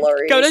somewhere on the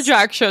Lower East. Go to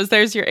drag shows.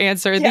 There's your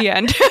answer. The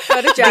end.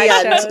 Go to drag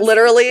shows.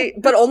 Literally,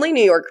 but only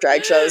New York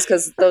drag shows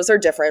because those are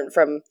different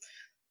from,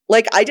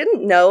 like, I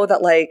didn't know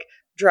that, like,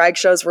 drag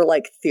shows were,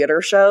 like,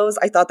 theater shows.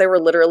 I thought they were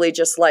literally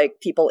just, like,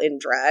 people in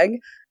drag.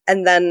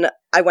 And then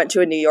I went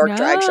to a New York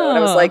drag show and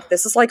I was like,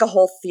 this is, like, a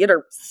whole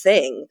theater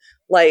thing.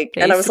 Like,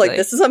 basically. And I was like,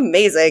 this is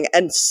amazing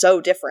and so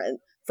different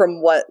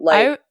from what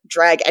like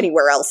drag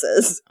anywhere else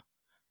is.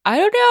 I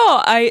don't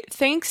know.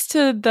 Thanks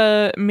to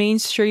the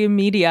mainstream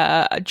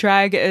media,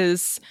 drag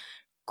is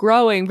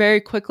growing very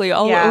quickly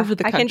all over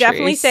the country. I can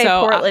definitely say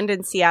Portland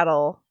and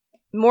Seattle.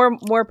 More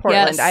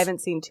Portland. Yes. I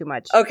haven't seen too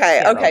much.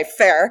 Okay,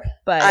 fair.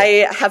 But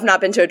I have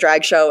not been to a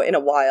drag show in a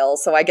while,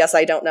 so I guess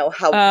I don't know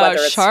how whether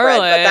it's Charlotte,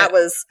 spread. But that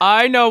was.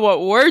 I know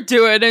what we're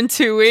doing in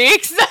 2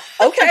 weeks.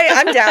 Okay,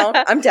 I'm down.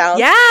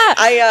 Yeah,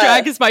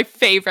 drag is my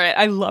favorite.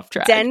 I love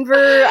drag.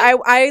 Denver.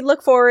 I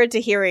look forward to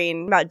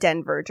hearing about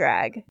Denver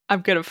drag.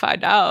 I'm gonna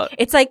find out.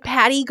 It's like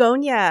Patty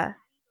Gonya.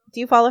 Do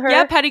you follow her?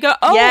 Yeah, Patty Gonya.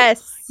 Oh,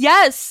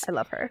 yes. I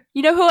love her.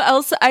 You know who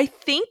else? I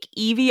think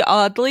Evie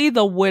Oddly,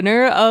 the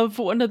winner of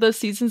one of the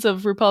seasons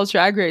of RuPaul's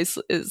Drag Race,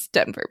 is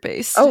Denver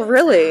based. Oh,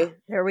 really?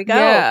 There we go.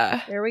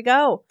 Yeah. There we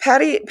go.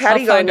 Patty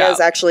Gonya is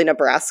actually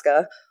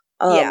Nebraska.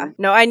 Yeah.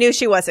 No, I knew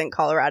she wasn't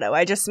Colorado.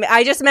 I just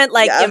meant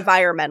like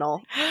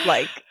environmental.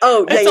 Like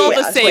it's all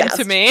the same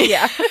to me.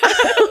 Yeah.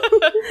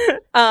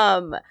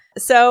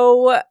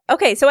 So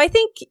I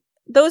think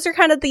those are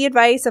kind of the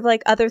advice of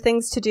like other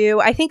things to do.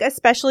 I think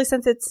especially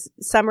since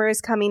summer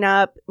is coming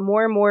up,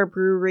 more and more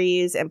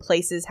breweries and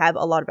places have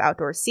a lot of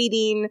outdoor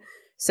seating.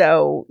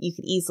 So you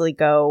could easily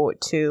go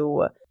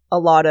to a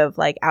lot of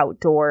like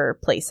outdoor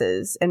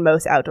places, and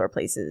most outdoor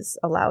places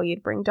allow you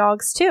to bring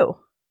dogs too.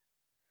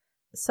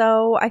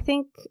 So I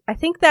think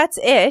that's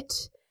it.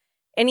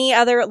 Any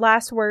other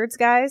last words,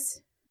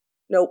 guys?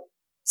 Nope.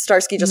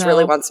 Starsky just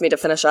really wants me to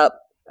finish up.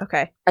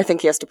 Okay. I think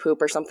he has to poop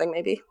or something,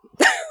 maybe.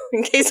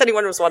 In case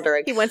anyone was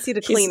wondering. He wants you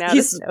to clean out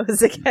his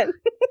nose again.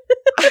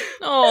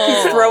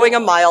 He's throwing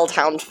a mild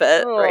hound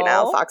fit right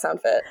now,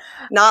 foxhound fit.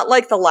 Not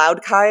like the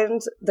loud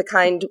kind, the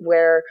kind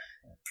where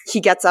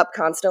he gets up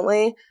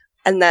constantly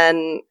and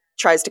then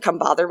tries to come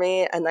bother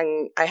me, and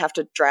then I have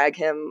to drag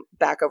him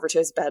back over to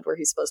his bed where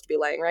he's supposed to be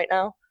laying right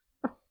now.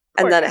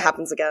 And then it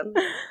happens again.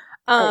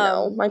 I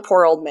know. My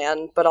poor old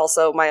man, but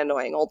also my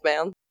annoying old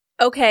man.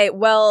 Okay,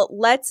 well,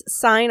 let's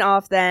sign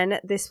off then.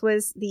 This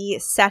was the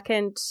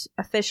second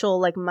official,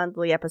 like,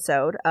 monthly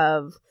episode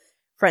of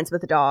Friends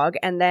with a Dog.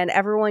 And then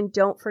everyone,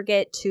 don't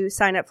forget to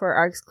sign up for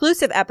our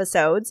exclusive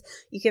episodes.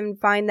 You can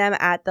find them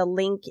at the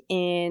link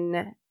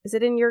in, is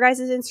it in your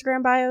guys'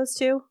 Instagram bios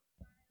too?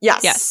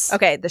 Yes.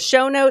 Okay, the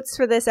show notes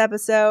for this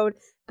episode,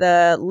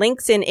 the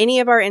links in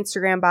any of our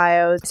Instagram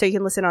bios, so you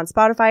can listen on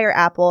Spotify or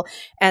Apple.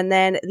 And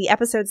then the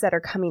episodes that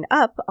are coming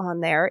up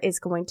on there is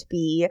going to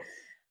be,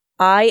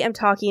 I am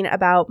talking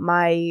about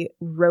my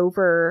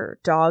Rover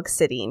dog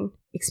sitting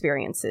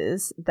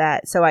experiences.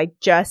 This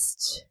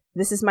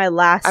is my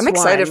last I'm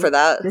excited for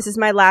that. This is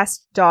my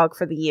last dog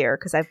for the year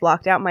because I've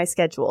blocked out my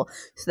schedule.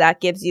 So that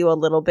gives you a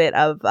little bit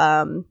of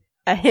a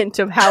hint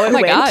of how it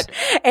went. God.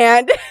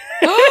 And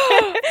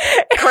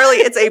Carly,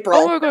 it's April.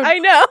 Oh my God. I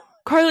know.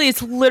 Carly,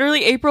 it's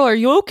literally April. Are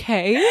you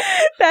okay?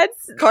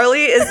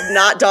 Carly is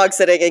not dog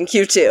sitting in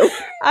Q2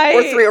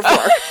 or 3 or 4.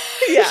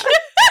 Yeah.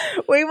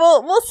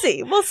 We'll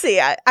see. We'll see.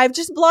 I've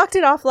just blocked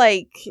it off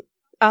like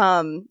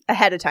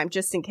ahead of time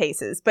just in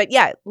cases. But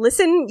yeah,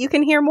 listen, you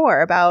can hear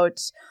more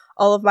about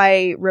all of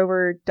my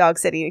Rover dog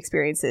sitting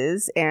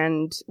experiences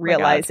and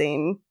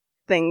realizing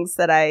things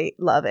that I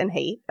love and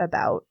hate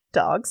about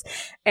dogs.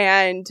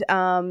 And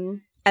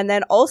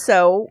then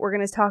also we're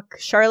going to talk,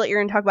 Charlotte, you're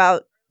going to talk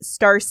about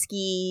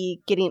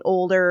Starsky getting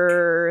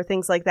older,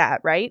 things like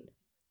that, right?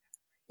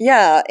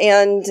 Yeah,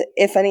 and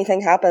if anything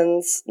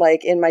happens,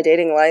 like in my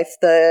dating life,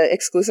 the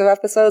exclusive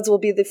episodes will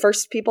be the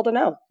first people to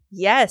know.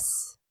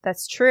 Yes,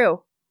 that's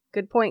true.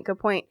 Good point.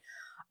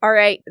 All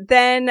right,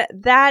 then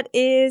that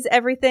is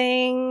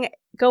everything.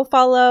 Go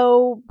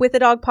follow With a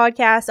Dog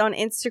Podcast on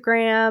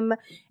Instagram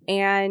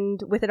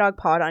and With a Dog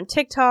Pod on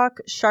TikTok.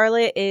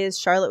 Charlotte is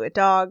Charlotte with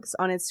Dogs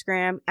on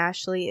Instagram.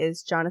 Ashley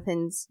is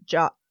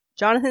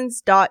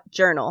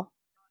Jonathan's.journal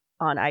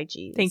on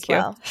IG. Thank you.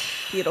 Well.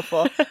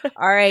 Beautiful.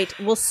 All right,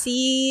 we'll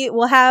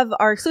have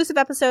our exclusive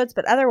episodes,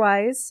 but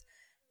otherwise,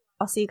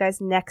 I'll see you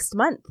guys next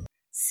month.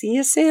 See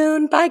you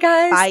soon. Bye,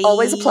 guys. Bye.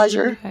 Always a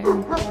pleasure. Bye.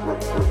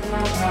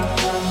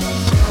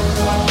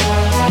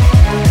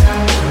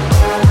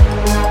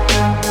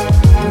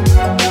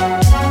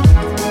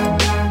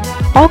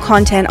 All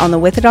content on the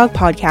With a Dog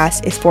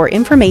podcast is for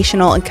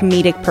informational and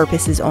comedic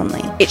purposes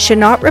only. It should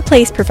not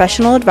replace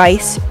professional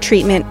advice,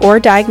 treatment, or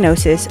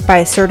diagnosis by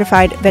a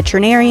certified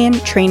veterinarian,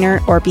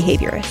 trainer, or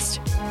behaviorist.